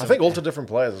incredible. And I think all to different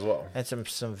players as well. And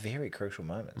some very crucial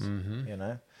moments, you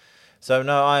know. So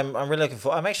no, I'm really looking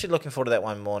forward. I'm actually looking forward to that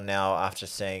one more now after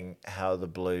seeing how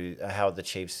the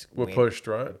Chiefs were pushed,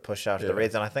 right? Pushed after the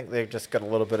Reds, and I think they've just got a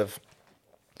little bit of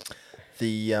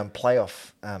the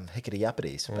playoff hickety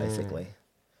uppities, basically.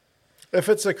 If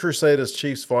it's a Crusaders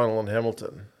Chiefs final in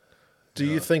Hamilton, do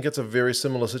you think it's a very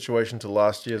similar situation to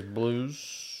last year's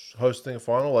Blues hosting a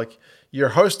final? Like, you're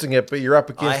hosting it, but you're up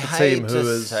against a team who is... I hate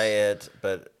to say it,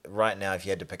 but right now, if you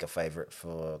had to pick a favourite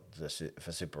for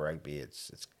Super Rugby,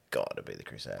 it's got to be the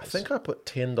Crusaders. I think I put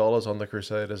 $10 on the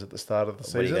Crusaders at the start of the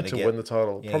season to win the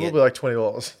title. Probably like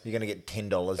 $20. You're going to get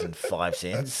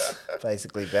 $10.05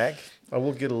 basically back. I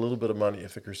will get a little bit of money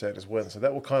if the Crusaders win, so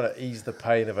that will kind of ease the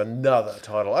pain of another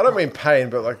title. I don't mean pain,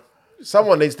 but like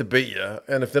someone needs to beat you,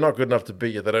 and if they're not good enough to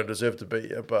beat you, they don't deserve to beat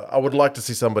you, but I would like to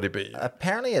see somebody beat you.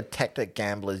 Apparently a tactic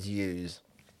gamblers use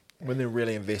when they're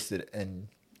really invested in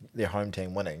their home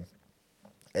team winning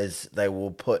is they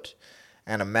will put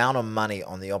an amount of money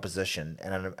on the opposition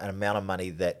and an amount of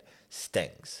money that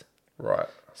stings. Right.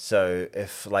 So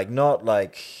if not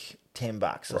like $10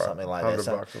 or something like that. $100 or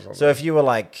something. So if you were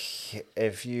like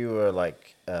a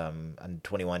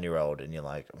 21-year-old and you're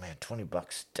like, man,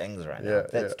 $20 stings right now.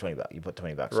 That's $20. You put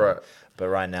 $20 right. on. But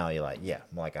right now you're like,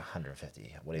 more like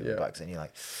 150 whatever bucks, and you're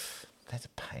like, that's a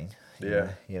pain.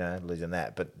 You know, losing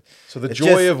that. But so the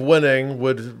joy of winning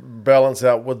would balance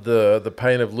out with the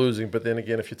pain of losing. But then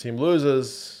again, if your team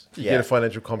loses, you get a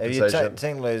financial compensation. If your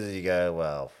team loses, you go,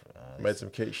 well, made some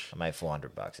quiche. I made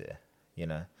 $400 here, you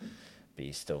know. But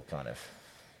you still kind of,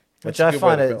 which I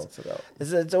find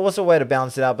it's also a way to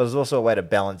balance it out, but it's also a way to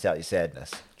balance out your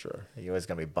sadness. True. You're always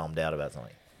going to be bummed out about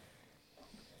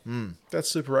something. That's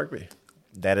Super Rugby.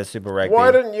 That is Super Rugby.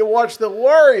 Why didn't you watch the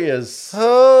Warriors?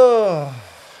 Oh,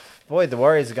 boy, the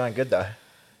Warriors are going good, though.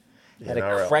 Had a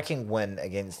NRL. cracking win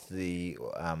against the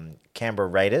Canberra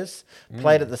Raiders.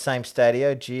 Played at the same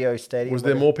Geo Stadium. Was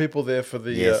there more people there for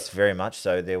the... Yes, very much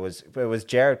so. It was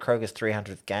Jared Kroger's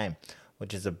 300th game,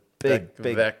 which is a big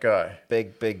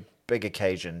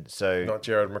occasion. So not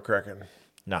Jared McCracken.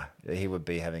 No, he would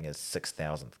be having his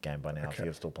 6,000th game by now if he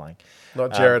was still playing.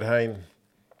 Not Jared Hayne.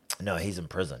 No, he's in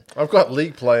prison. I've got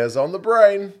league players on the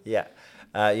brain. Yeah.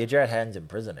 Jared Hayne's in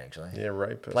prison, actually. Yeah,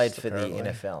 rapist. Played for the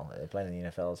NFL. He played in the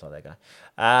NFL, so that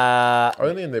guy.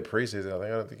 Only in their preseason, I think. I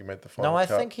don't think he made the final. No, I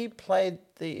think he played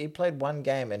one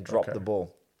game and dropped the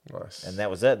ball. Nice. And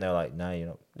that was it. And they're like,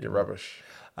 no, you're rubbish.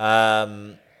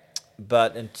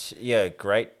 But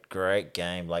great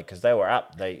game. Like, because they were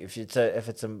up. If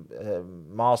it's a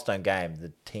milestone game,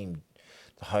 the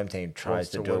home team tries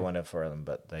to do one for them,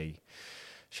 but they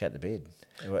shat the bed.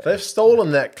 They've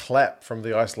stolen that clap from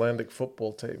the Icelandic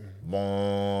football team.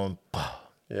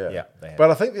 Yeah, they have.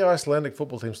 But I think the Icelandic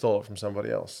football team stole it from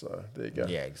somebody else. So there you go.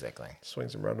 Yeah, exactly.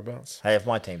 Swings and roundabouts. Hey, if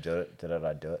my team did it,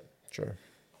 I'd do it. True.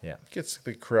 Yeah. Gets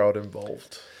the crowd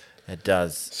involved. It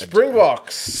does.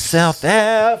 Springboks. South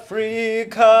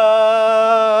Africa.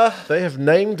 They have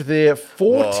named their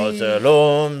 40... Oh,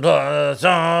 no,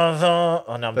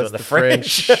 I'm doing the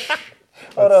French.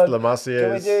 Hold on. La Marseillaise.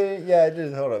 Can we do... Yeah,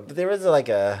 just hold on. But there is like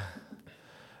a...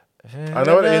 I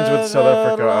know it ends with South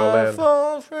Africa, our land.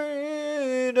 For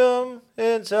freedom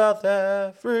in South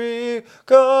Africa.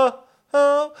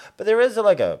 But there is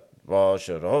like a...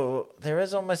 there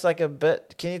is almost like a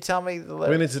bit... Can you tell me the...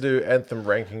 We need to do anthem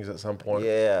rankings at some point.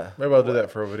 Yeah. Maybe I'll do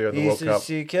that for a video of the World Cup.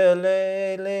 True.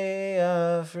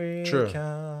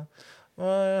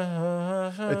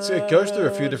 It goes through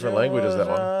a few different languages, that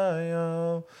one.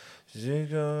 You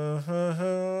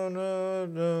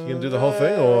can do the whole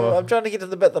thing, or I'm trying to get to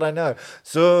the bit that I know.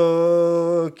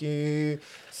 Soki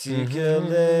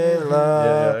Sikelela.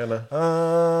 Yeah, I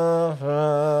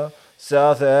know.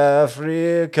 South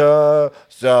Africa,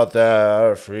 South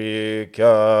Africa.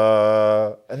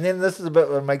 And then this is a bit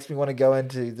that makes me want to go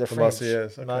into the French.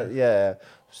 Marseillaise, okay. Yeah.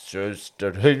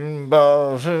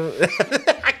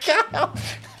 I can't. I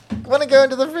want to go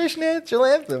into the French national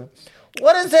anthem.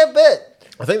 What is that bit?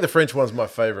 I think the French one's my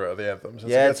favourite of the anthems.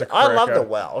 I love the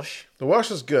Welsh. The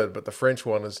Welsh is good, but the French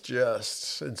one is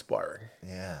just inspiring.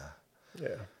 Yeah.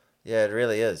 Yeah. Yeah, it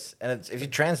really is. And it's, if you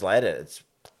translate it,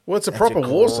 it's a proper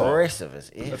war song. Aggressive as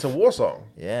if. It's a war song.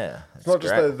 Yeah. It's not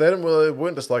just they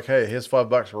weren't just like, hey, here's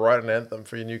 $5, write an anthem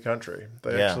for your new country.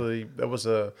 They actually, that was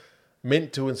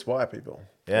meant to inspire people.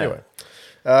 Yeah. Anyway,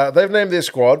 they've named their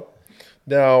squad.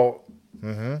 Now,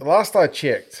 last I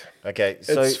checked, okay,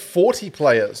 so it's 40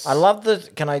 players. I love the.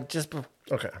 Can I just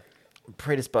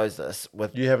predispose this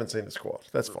with? You haven't seen the squad.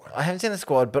 That's fine. I haven't seen the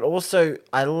squad, but also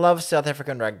I love South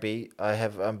African rugby.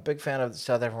 I'm a big fan of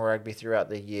South African rugby throughout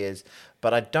the years,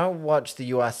 but I don't watch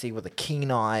the URC with a keen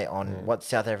eye on what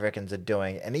South Africans are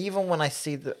doing. And even when I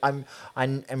see I'm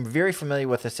very familiar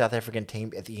with the South African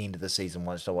team at the end of the season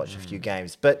once I watch a few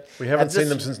games. But we haven't seen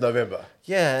them since November.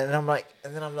 Yeah, and I'm like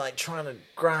trying to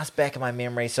grasp back in my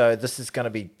memory. So this is gonna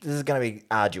be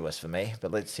arduous for me. But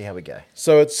let's see how we go.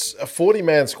 So it's a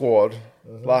 40-man squad.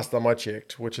 Last time I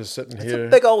checked, which is sitting here.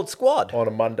 It's a big old squad on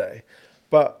a Monday,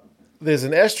 but there's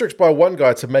an asterisk by one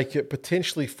guy to make it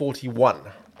potentially 41.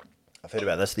 I've heard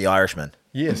about this. The Irishman.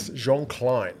 Yes, Jean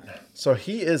Klein. So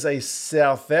he is a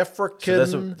South African.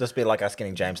 So this would be like us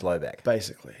getting James Lowe back.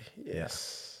 Basically,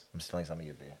 yes. I'm stealing some of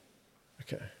your beer.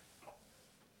 Okay.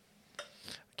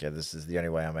 Okay, this is the only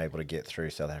way I'm able to get through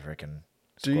South African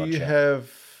squad. Do you chat. have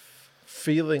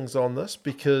feelings on this?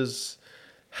 Because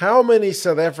how many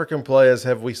South African players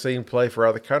have we seen play for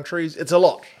other countries? It's a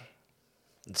lot.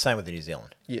 Same with New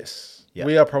Zealand. Yes. Yep.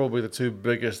 We are probably the two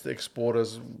biggest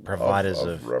exporters providers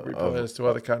of rugby players to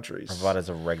other countries. Providers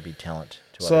of rugby talent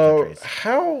to other countries. So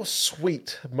how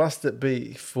sweet must it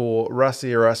be for Rassie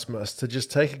Erasmus to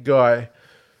just take a guy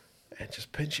and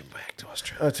just pinch him back to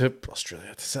Australia, to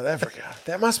South Africa?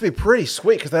 That must be pretty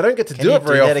sweet because they don't get to do it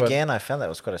very often. Can you do that again? I found that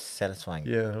was quite a satisfying.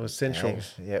 Yeah, it was sensual.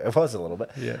 Yeah, it was a little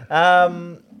bit. Yeah.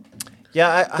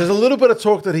 There's a little bit of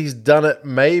talk that he's done it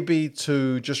maybe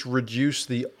to just reduce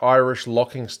the Irish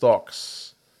locking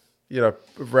stocks,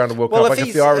 around the World Cup. Like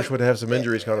if the Irish would have some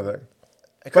injuries kind of thing.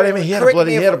 But I mean, he had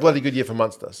a bloody good year for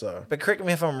Munster. So, but correct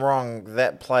me if I'm wrong.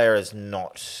 That player is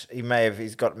not.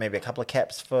 He's got maybe a couple of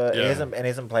caps for. Yeah. He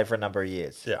hasn't played for a number of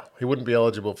years. Yeah, he wouldn't be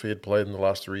eligible if he had played in the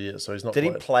last 3 years. So he's not. Did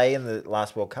he play in the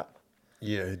last World Cup?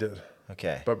 Yeah, he did.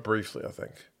 Okay, but briefly, I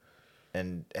think.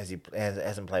 And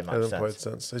hasn't played much since. Played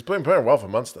since. He's been playing well for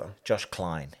Munster. Jean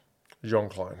Klein. Jean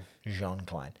Klein.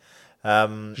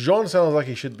 Jean sounds like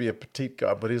he should be a petite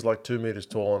guy, but he's like 2 meters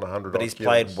tall and 100. But he's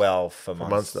played well for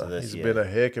Munster. He's been a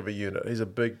heck of a unit. He's a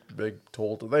big,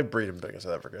 tall. They breed him big in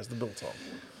South Africa. It's the built on.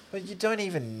 But you don't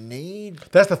even need...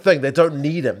 That's the thing. They don't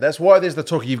need him. That's why there's the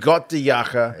talk. You've got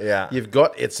Diaka. Yeah. You've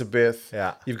got Itzebeth.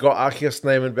 Yeah. You've got Akias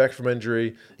Snyman back from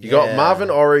injury. You got Marvin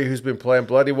Ori, who's been playing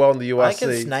bloody well in the URC. I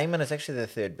think Snyman is actually their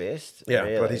third best. Yeah,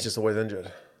 really. But he's just always injured.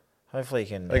 Hopefully he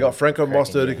can... They got Franco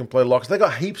Mostert who can play locks. They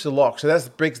got heaps of locks. So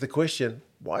that begs the question,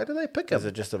 why do they pick him? Is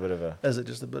it just a bit of a...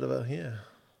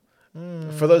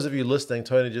 For those of you listening,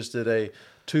 Tony just did a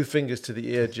 2 fingers to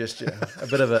the air gesture. A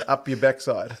bit of a up your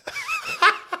backside.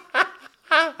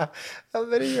 I'm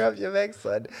betting you're up your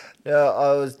backside. No,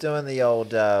 I was doing the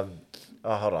old...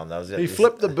 hold on. That was it. He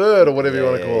flipped the bird or whatever you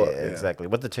want to call it. Yeah, exactly.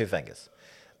 With the 2 fingers.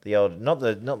 The old... Not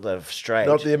the straight.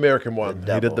 Not the American one.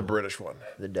 He did the British one.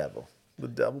 The double. The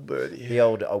double birdie. The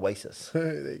old Oasis.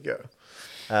 There you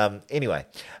go. Anyway.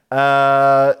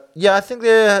 I think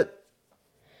there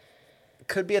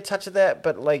could be a touch of that,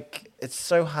 but it's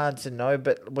so hard to know.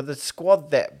 But with a squad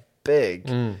that big...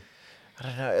 I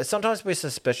don't know. Sometimes we're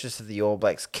suspicious of the All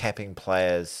Blacks capping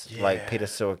players like Peter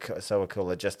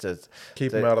Sowakula just to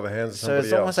keep them out of the hands of somebody else.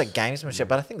 So it's almost like gamesmanship,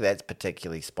 but I think that's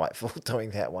particularly spiteful,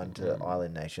 doing that one to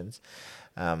island nations.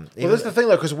 Well, that's the thing,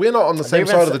 though, because we're not on the same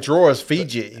side of the draw as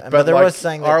Fiji, but they're like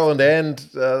saying Ireland and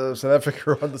South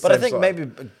Africa are on the same side. But I think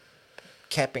maybe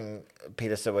capping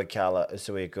Peter Sowakula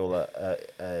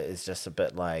is just a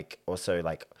bit like, also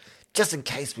like, just in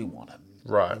case we want him.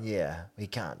 Right. Yeah, he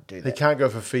can't do that. He can't go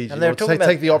for Fiji. And they're talking about,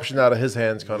 take the option out of his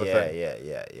hands kind of thing.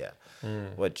 Yeah.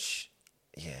 Which,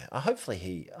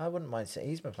 I wouldn't mind saying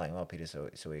he's been playing well, Peter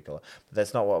Sowakula, but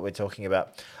that's not what we're talking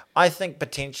about. I think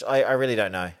potentially, I really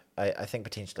don't know. I think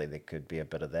potentially there could be a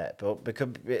bit of that,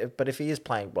 but if he is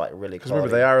playing like really, because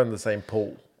remember they are in the same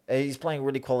pool. He's playing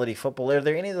really quality football. Are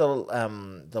there any of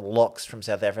the locks from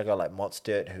South Africa like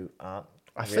Mostert who aren't?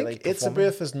 I think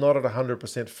Etzebeth is not at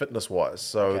 100% fitness-wise,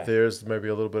 so there's maybe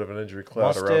a little bit of an injury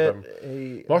cloud around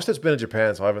him. Mostert's been in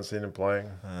Japan, so I haven't seen him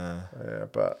playing.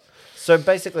 So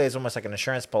basically, it's almost like an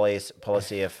insurance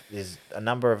policy if there's a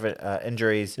number of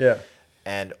injuries. Yeah.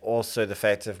 And also the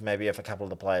fact of maybe if a couple of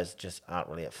the players just aren't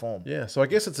really at form. Yeah, so I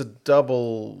guess it's a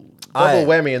double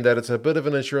whammy in that it's a bit of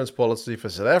an insurance policy for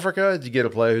South Africa. You get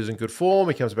a player who's in good form,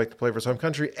 he comes back to play for his home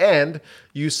country, and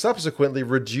you subsequently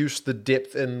reduce the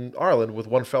depth in Ireland with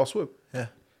one fell swoop. Yeah.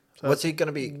 So what's he going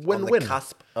to be on the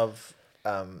cusp of?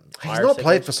 He's not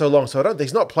played for so long, so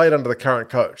he's not played under the current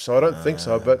coach, so I don't think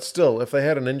so. But still, if they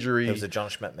had an injury, he was a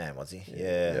John Schmidt man, was he?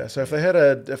 Yeah. So he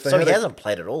hasn't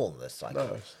played at all in this cycle.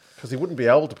 No, because he wouldn't be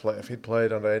able to play if he'd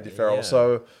played under Andy Farrell. Yeah.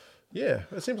 So,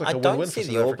 it seems like a win-win for South Africa. I don't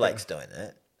see the All Blacks doing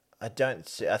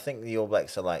that. I think the All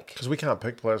Blacks are like... Because we can't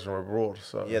pick players from abroad.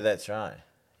 So yeah, that's right.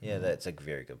 Yeah, that's a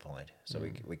very good point. So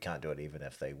we can't do it even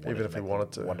if they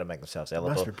wanted to make themselves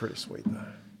eligible. It must be pretty sweet, though.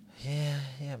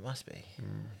 Yeah, it must be.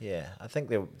 Yeah, I think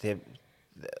they're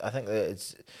I think that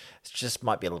it's just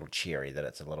might be a little cheery that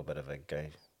it's a little bit of a go...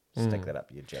 Stick that up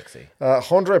your Jaxie.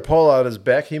 Andre Pollard is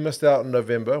back. He missed out in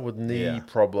November with knee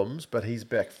problems, but he's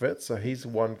back fit, so he's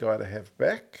one guy to have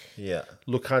back. Yeah.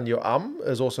 Lukanyo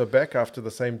is also back after the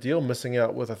same deal, missing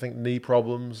out with, I think, knee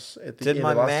problems at the end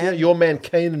of last year. Your man,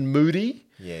 Kanan Moody,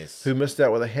 who missed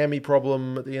out with a hammy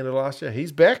problem at the end of last year,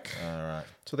 he's back. All right.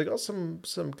 So they got some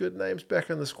good names back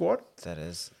in the squad. That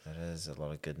is a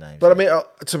lot of good names. But I mean,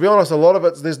 to be honest, a lot of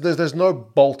it, there's no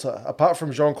bolter, apart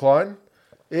from Jean Klein.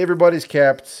 Everybody's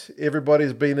capped.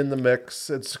 Everybody's been in the mix.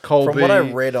 It's Colby. From what I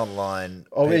read online...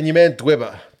 Oh, and your man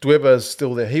Dwebber. Dwebber's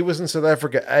still there. He was in South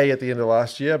Africa A at the end of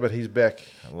last year, but he's back.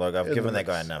 Look, I've given that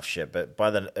guy enough shit, but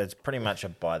it's pretty much a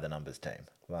by-the-numbers team.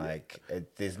 Like,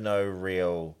 there's no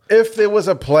real... If there was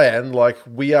a plan, like,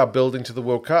 we are building to the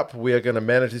World Cup, we are going to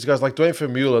manage these guys. Like Dwayne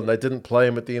Vermeulen, they didn't play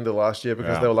him at the end of last year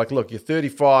because they were like, look, you're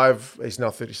 35, he's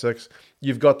now 36.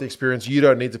 You've got the experience. You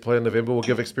don't need to play in November. We'll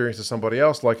give experience to somebody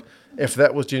else. Like, if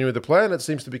that was genuinely the plan, it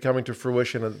seems to be coming to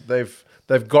fruition, and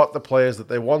they've got the players that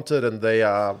they wanted, and they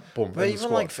are boom. But even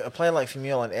like a player like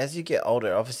Vermeulen, as you get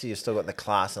older, obviously you've still got the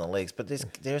class in the leagues, but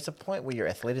there's a point where your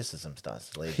athleticism starts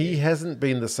to leave. He hasn't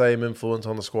been the same influence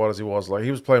on the squad as he was. Like,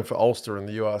 he was playing for Ulster in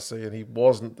the URC, and he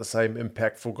wasn't the same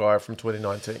impactful guy from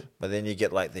 2019. But then you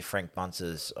get like the Frank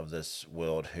Bunces of this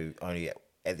world who only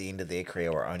at the end of their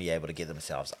career were only able to get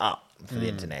themselves up for the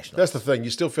international. That's the thing.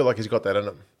 You still feel like he's got that in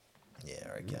him. Yeah,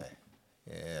 okay.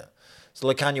 Yeah. So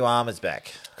Lukanyo Armour's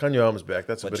back. Lukanyo Armour's back.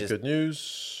 That's a bit of good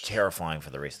news. Terrifying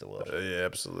for the rest of the world. Yeah,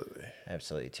 absolutely.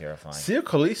 Absolutely terrifying. Sio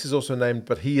Kolisi is also named,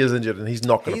 but he is injured and he's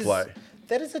not going to play.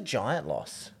 That is a giant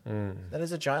loss. That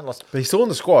is a giant loss. But he's still in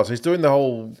the squad, so he's doing the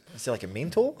whole... Is he like a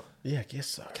mentor? Yeah, I guess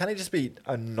so. Can't he just be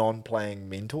a non-playing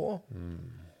mentor?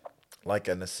 Like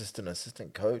an assistant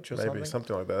coach or something? Maybe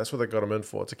something like that. That's what they got him in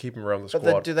for, to keep him around the squad.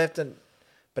 But do they have to...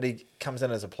 But he comes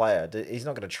in as a player. He's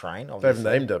not going to train, obviously.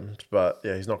 They've named him, but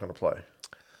yeah, he's not going to play.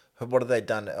 What have they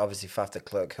done? Obviously, Faf de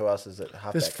Klerk. Who else is it?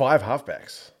 There's 5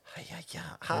 halfbacks.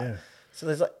 Yeah.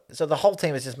 So the whole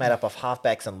team is just made up of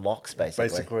halfbacks and locks, basically.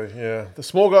 Basically, yeah. The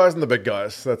small guys and the big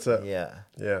guys. That's it.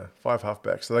 Yeah. 5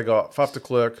 halfbacks. So they got Faf de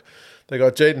Klerk. They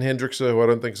got Jaden Hendrickse, who I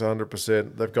don't think is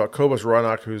 100%. They've got Kobus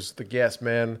Reinach, who's the gas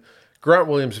man. Grant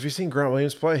Williams. Have you seen Grant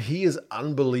Williams play? He is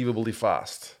unbelievably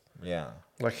fast. Yeah.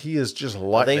 Like, he is just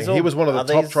lightning. He was one of the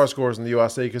top try scorers in the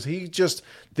URC because he just...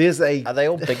 Are they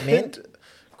all big men?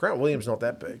 Grant Williams not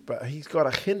that big, but he's got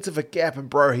a hint of a gap, and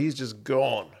bro, he's just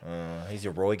gone. He's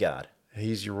your Roy guard.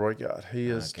 He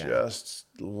is just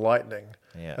lightning.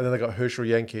 Yeah. And then they got Herschel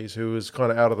Yankees, who was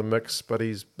kind of out of the mix, but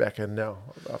he's back in now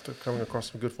after coming across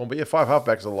some good form. But yeah, 5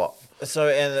 halfbacks a lot. So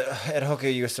at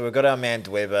hooker, so we've got our man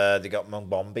Dweber, they got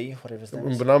Mbombi, whatever his name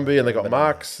is. Mbonambi, and they got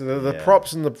Marks. The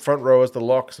props in the front rowers, the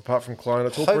locks, apart from Klein,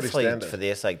 it's all pretty standard. Hopefully, for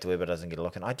their sake, Dweber doesn't get a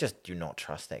look. And I just do not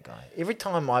trust that guy. Every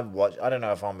time I watch, I don't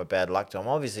know if I'm a bad luck to him.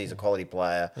 Obviously, he's a quality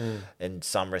player in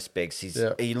some respects.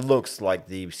 He looks like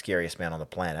the scariest man on the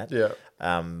planet. Yeah.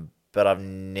 But I've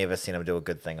never seen him do a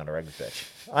good thing on a rugby pitch.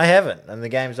 I haven't. In the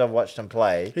games I've watched him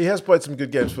play, He has played some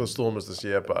good games for the Stormers this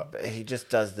year, but he just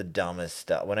does the dumbest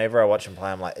stuff. Whenever I watch him play,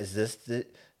 I'm like, does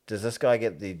this guy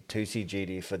get the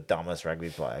 2CGD for dumbest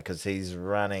rugby player? Because he's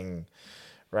running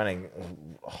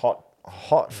hot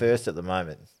first at the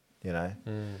moment, you know.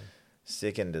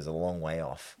 Second is a long way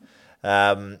off.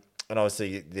 And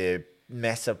obviously the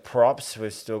massive props,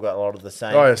 we've still got a lot of the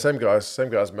same. oh yeah, same guys,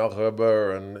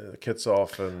 Malherber and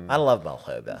Kitsoff and I love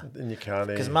Malherber. Nyakani.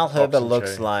 Because Malherber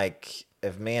looks like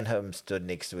if me and him stood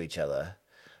next to each other,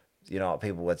 you know what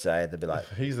people would say? They'd be like,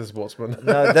 he's the sportsman.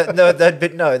 they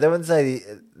wouldn't say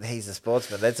he's a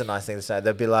sportsman. That's a nice thing to say.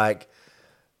 They'd be like,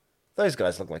 those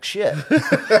guys look like shit.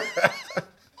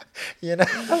 You know,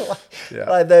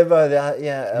 like they both,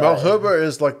 Malherber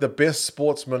is like the best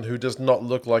sportsman who does not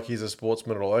look like he's a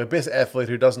sportsman at all. Like the best athlete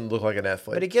who doesn't look like an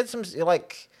athlete. But he gets some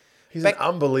he's an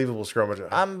unbelievable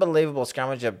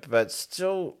scrummager. But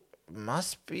still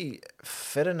must be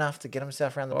fit enough to get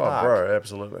himself around the oh, park. bro,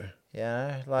 absolutely. You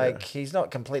know, he's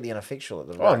not completely ineffectual at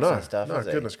the Oh rucks no, and stuff. no, is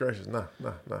he? goodness gracious, no.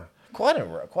 Quite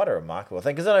a remarkable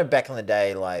thing, because I know back in the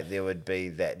day, like there would be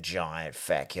that giant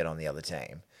fat kid on the other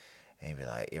team. And he'd be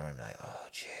like, everyone would be like, oh,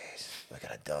 jeez, we're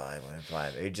going to die when we're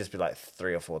playing. He'd just be like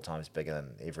 3 or 4 times bigger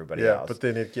than everybody else. Yeah, but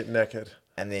then he'd get knackered.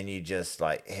 And then you just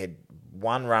had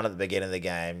one run at the beginning of the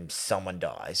game, someone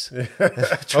dies.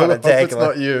 Trying to tackle it's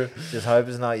not you. Just hope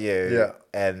it's not you. Yeah.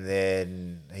 And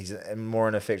then he's more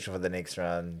ineffectual for the next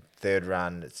run. 3rd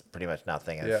run, it's pretty much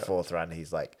nothing. And 4th run,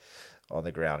 he's like on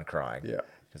the ground crying. Yeah.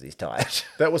 Because he's tired.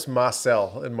 That was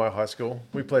Marcel in my high school.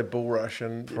 We played bull rush,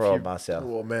 and Marcel.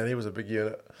 Oh man, he was a big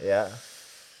unit. Yeah,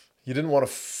 you didn't want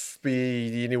to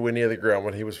be anywhere near the ground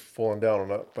when he was falling down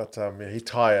on it. But he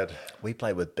tired. We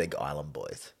played with big island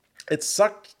boys. It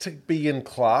sucked to be in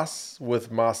class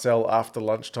with Marcel after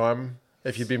lunchtime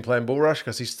if you'd been playing bull rush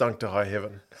because he stunk to high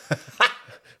heaven.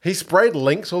 He sprayed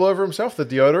Lynx all over himself, the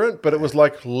deodorant, but it was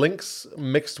like Lynx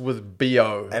mixed with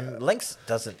BO. And Lynx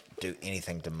doesn't do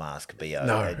anything to mask BO.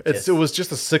 No, it was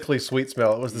just a sickly sweet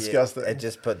smell. It was disgusting. It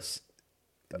just puts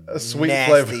a sweet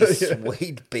nasty, flavor.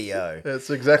 sweet BO.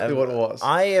 That's exactly what it was.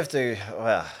 I have to...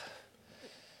 Well,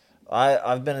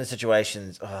 I've been in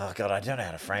situations... Oh, God, I don't know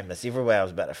how to frame this. Every way I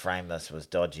was about to frame this was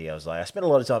dodgy. I was like, I spent a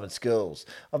lot of time in schools.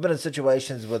 I've been in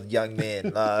situations with young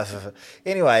men.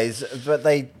 Anyways, but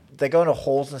they go into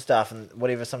halls and stuff and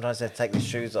whatever. Sometimes they have to take their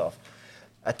shoes off.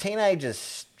 A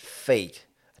teenager's feet...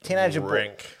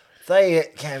 Rank. They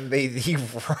can be the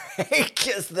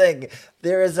rankest thing.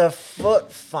 There is a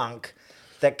foot funk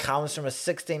that comes from a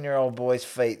 16-year-old boy's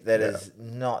feet that is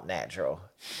not natural.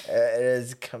 It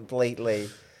is completely...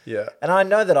 Yeah. And I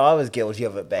know that I was guilty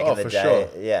of it back in the day. Sure.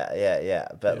 Yeah.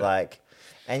 But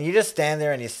and you just stand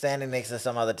there and you're standing next to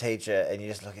some other teacher and you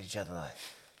just look at each other like,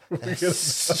 we're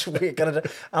gonna do.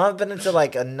 And I've been into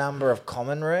a number of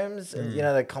common rooms, you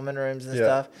know, the common rooms and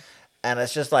stuff. And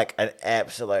it's just like an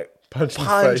absolute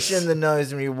punch in the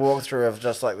nose when you walk through of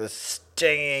just like this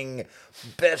stinging,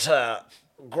 bitter,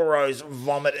 gross,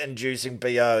 vomit-inducing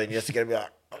BO, and you're just gonna be like,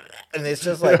 and there's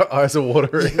just like your eyes are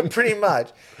watering, pretty much.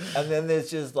 And then there's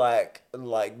just like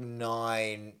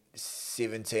 9,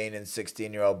 17, and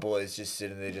 16-year-old boys just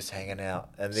sitting there, just hanging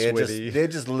out, and they're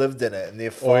just lived in it, and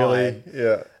they're fine. Oily,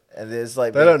 yeah. And there's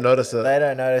they don't notice it. They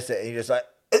don't notice it, and you're just like.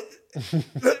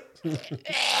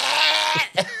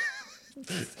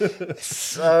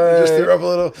 So just threw up a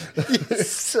little.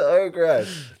 So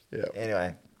gross. Yeah.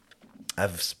 Anyway,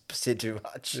 I've said too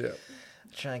much. Yeah.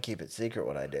 Try and keep it secret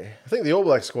what I do. I think the All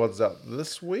Black squad's out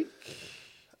this week.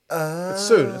 It's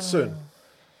soon.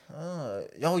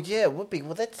 Oh yeah, it would be.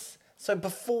 Well, that's so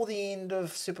before the end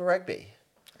of Super Rugby.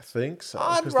 I think so.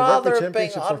 I'd rather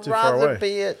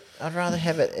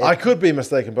have it. I could be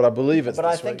mistaken, but I believe it's. But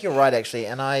I think you're right, actually,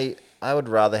 and I would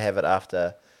rather have it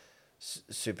after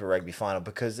Super Rugby final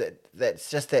because that's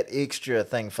just that extra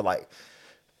thing for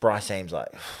Bryce Ames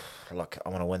look, I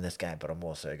want to win this game, but I'm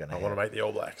also going to... I want to make the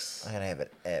All Blacks. I'm going to have an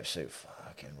absolute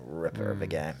fucking ripper of a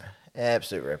game.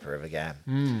 Absolute ripper of a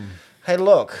game. Hey,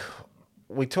 look,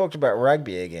 we talked about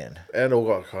rugby again. And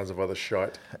all kinds of other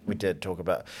shite. We did talk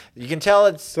about... You can tell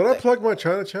it's... Did I plug my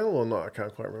China channel or not? I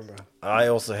can't quite remember. I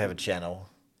also have a channel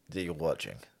that you're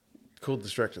watching. Called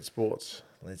Distracted Sports.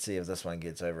 Let's see if this one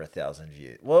gets over 1,000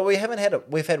 views. Well, we've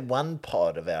had one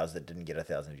pod of ours that didn't get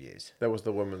 1,000 views. That was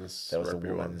the women's. That was the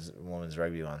women's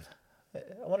rugby one. I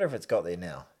wonder if it's got there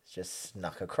now. It's just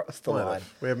snuck across the line.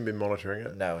 We haven't been monitoring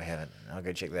it. No, we haven't. I'll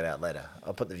go check that out later.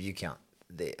 I'll put the view count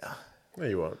there. No,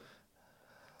 you won't.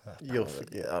 You'll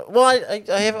forget. Well,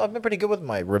 I've been pretty good with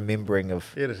my remembering of.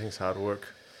 Editing's hard work.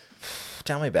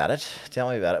 Tell me about it.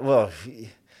 Well,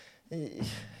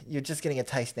 you're just getting a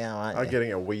taste now, aren't you? I'm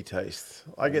getting a wee taste.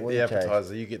 I get the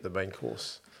appetizer. You get the main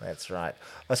course. That's right.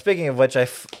 Well, speaking of which, I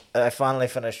finally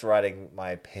finished writing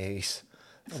my piece.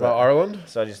 About Ireland?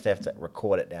 So I just have to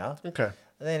record it now. Okay.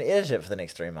 And then edit it for the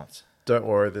next 3 months. Don't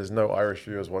worry, there's no Irish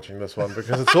viewers watching this one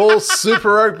because it's all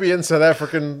Super Rugby and South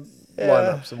African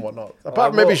lineups and whatnot.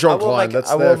 Apart maybe Jean-Claude,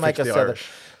 that's their 50 Irish.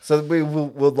 So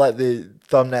we'll like the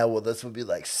thumbnail with this would be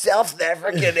like South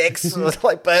African X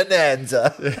like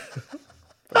Bonanza. Yeah.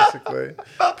 Basically.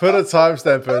 Put a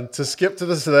timestamp in to skip to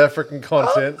the South African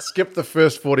content, skip the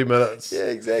first 40 minutes. Yeah,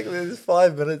 exactly. There's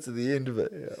 5 minutes at the end of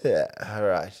it. Yeah. All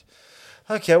right.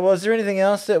 Okay, well, is there anything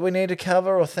else that we need to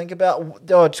cover or think about?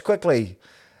 Oh, just quickly.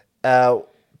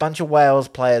 Bunch of Wales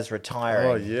players retiring.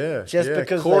 Oh, yeah.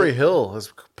 Because Corey Hill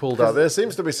has pulled out. There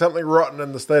seems to be something rotten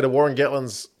in the state of Warren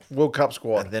Gatland's World Cup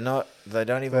squad. They're not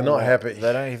happy.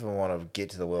 They don't even want to get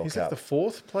to the World Cup. He's like the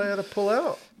fourth player to pull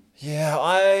out. Yeah,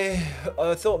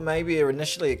 I thought maybe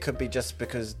initially it could be just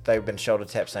because they've been shoulder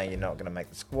tapped saying you're not going to make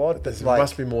the squad. But there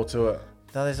must be more to it.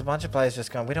 No, there's a bunch of players just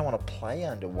going, we don't want to play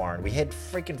under Warren. We had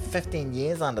freaking 15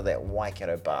 years under that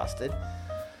Waikato bastard.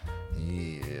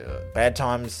 Yeah. Bad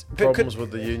times. Problems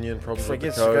with the union, problems with the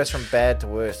coach. It goes from bad to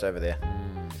worse over there.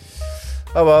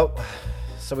 Oh, well.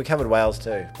 So we covered Wales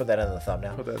too. Put that in the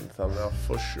thumbnail. Put that in the thumbnail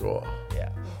for sure. Yeah.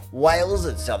 Wales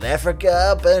and South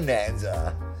Africa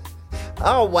bonanza.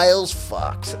 Are Wales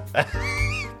fucked?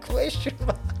 Question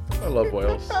mark. I love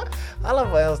Wales. I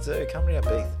love Wales too. Company of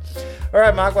beef. All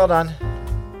right, Mark. Well done.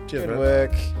 Cheers, Good man.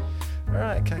 work. All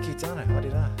right, Kaki Tano. What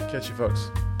did I? Catch you, folks.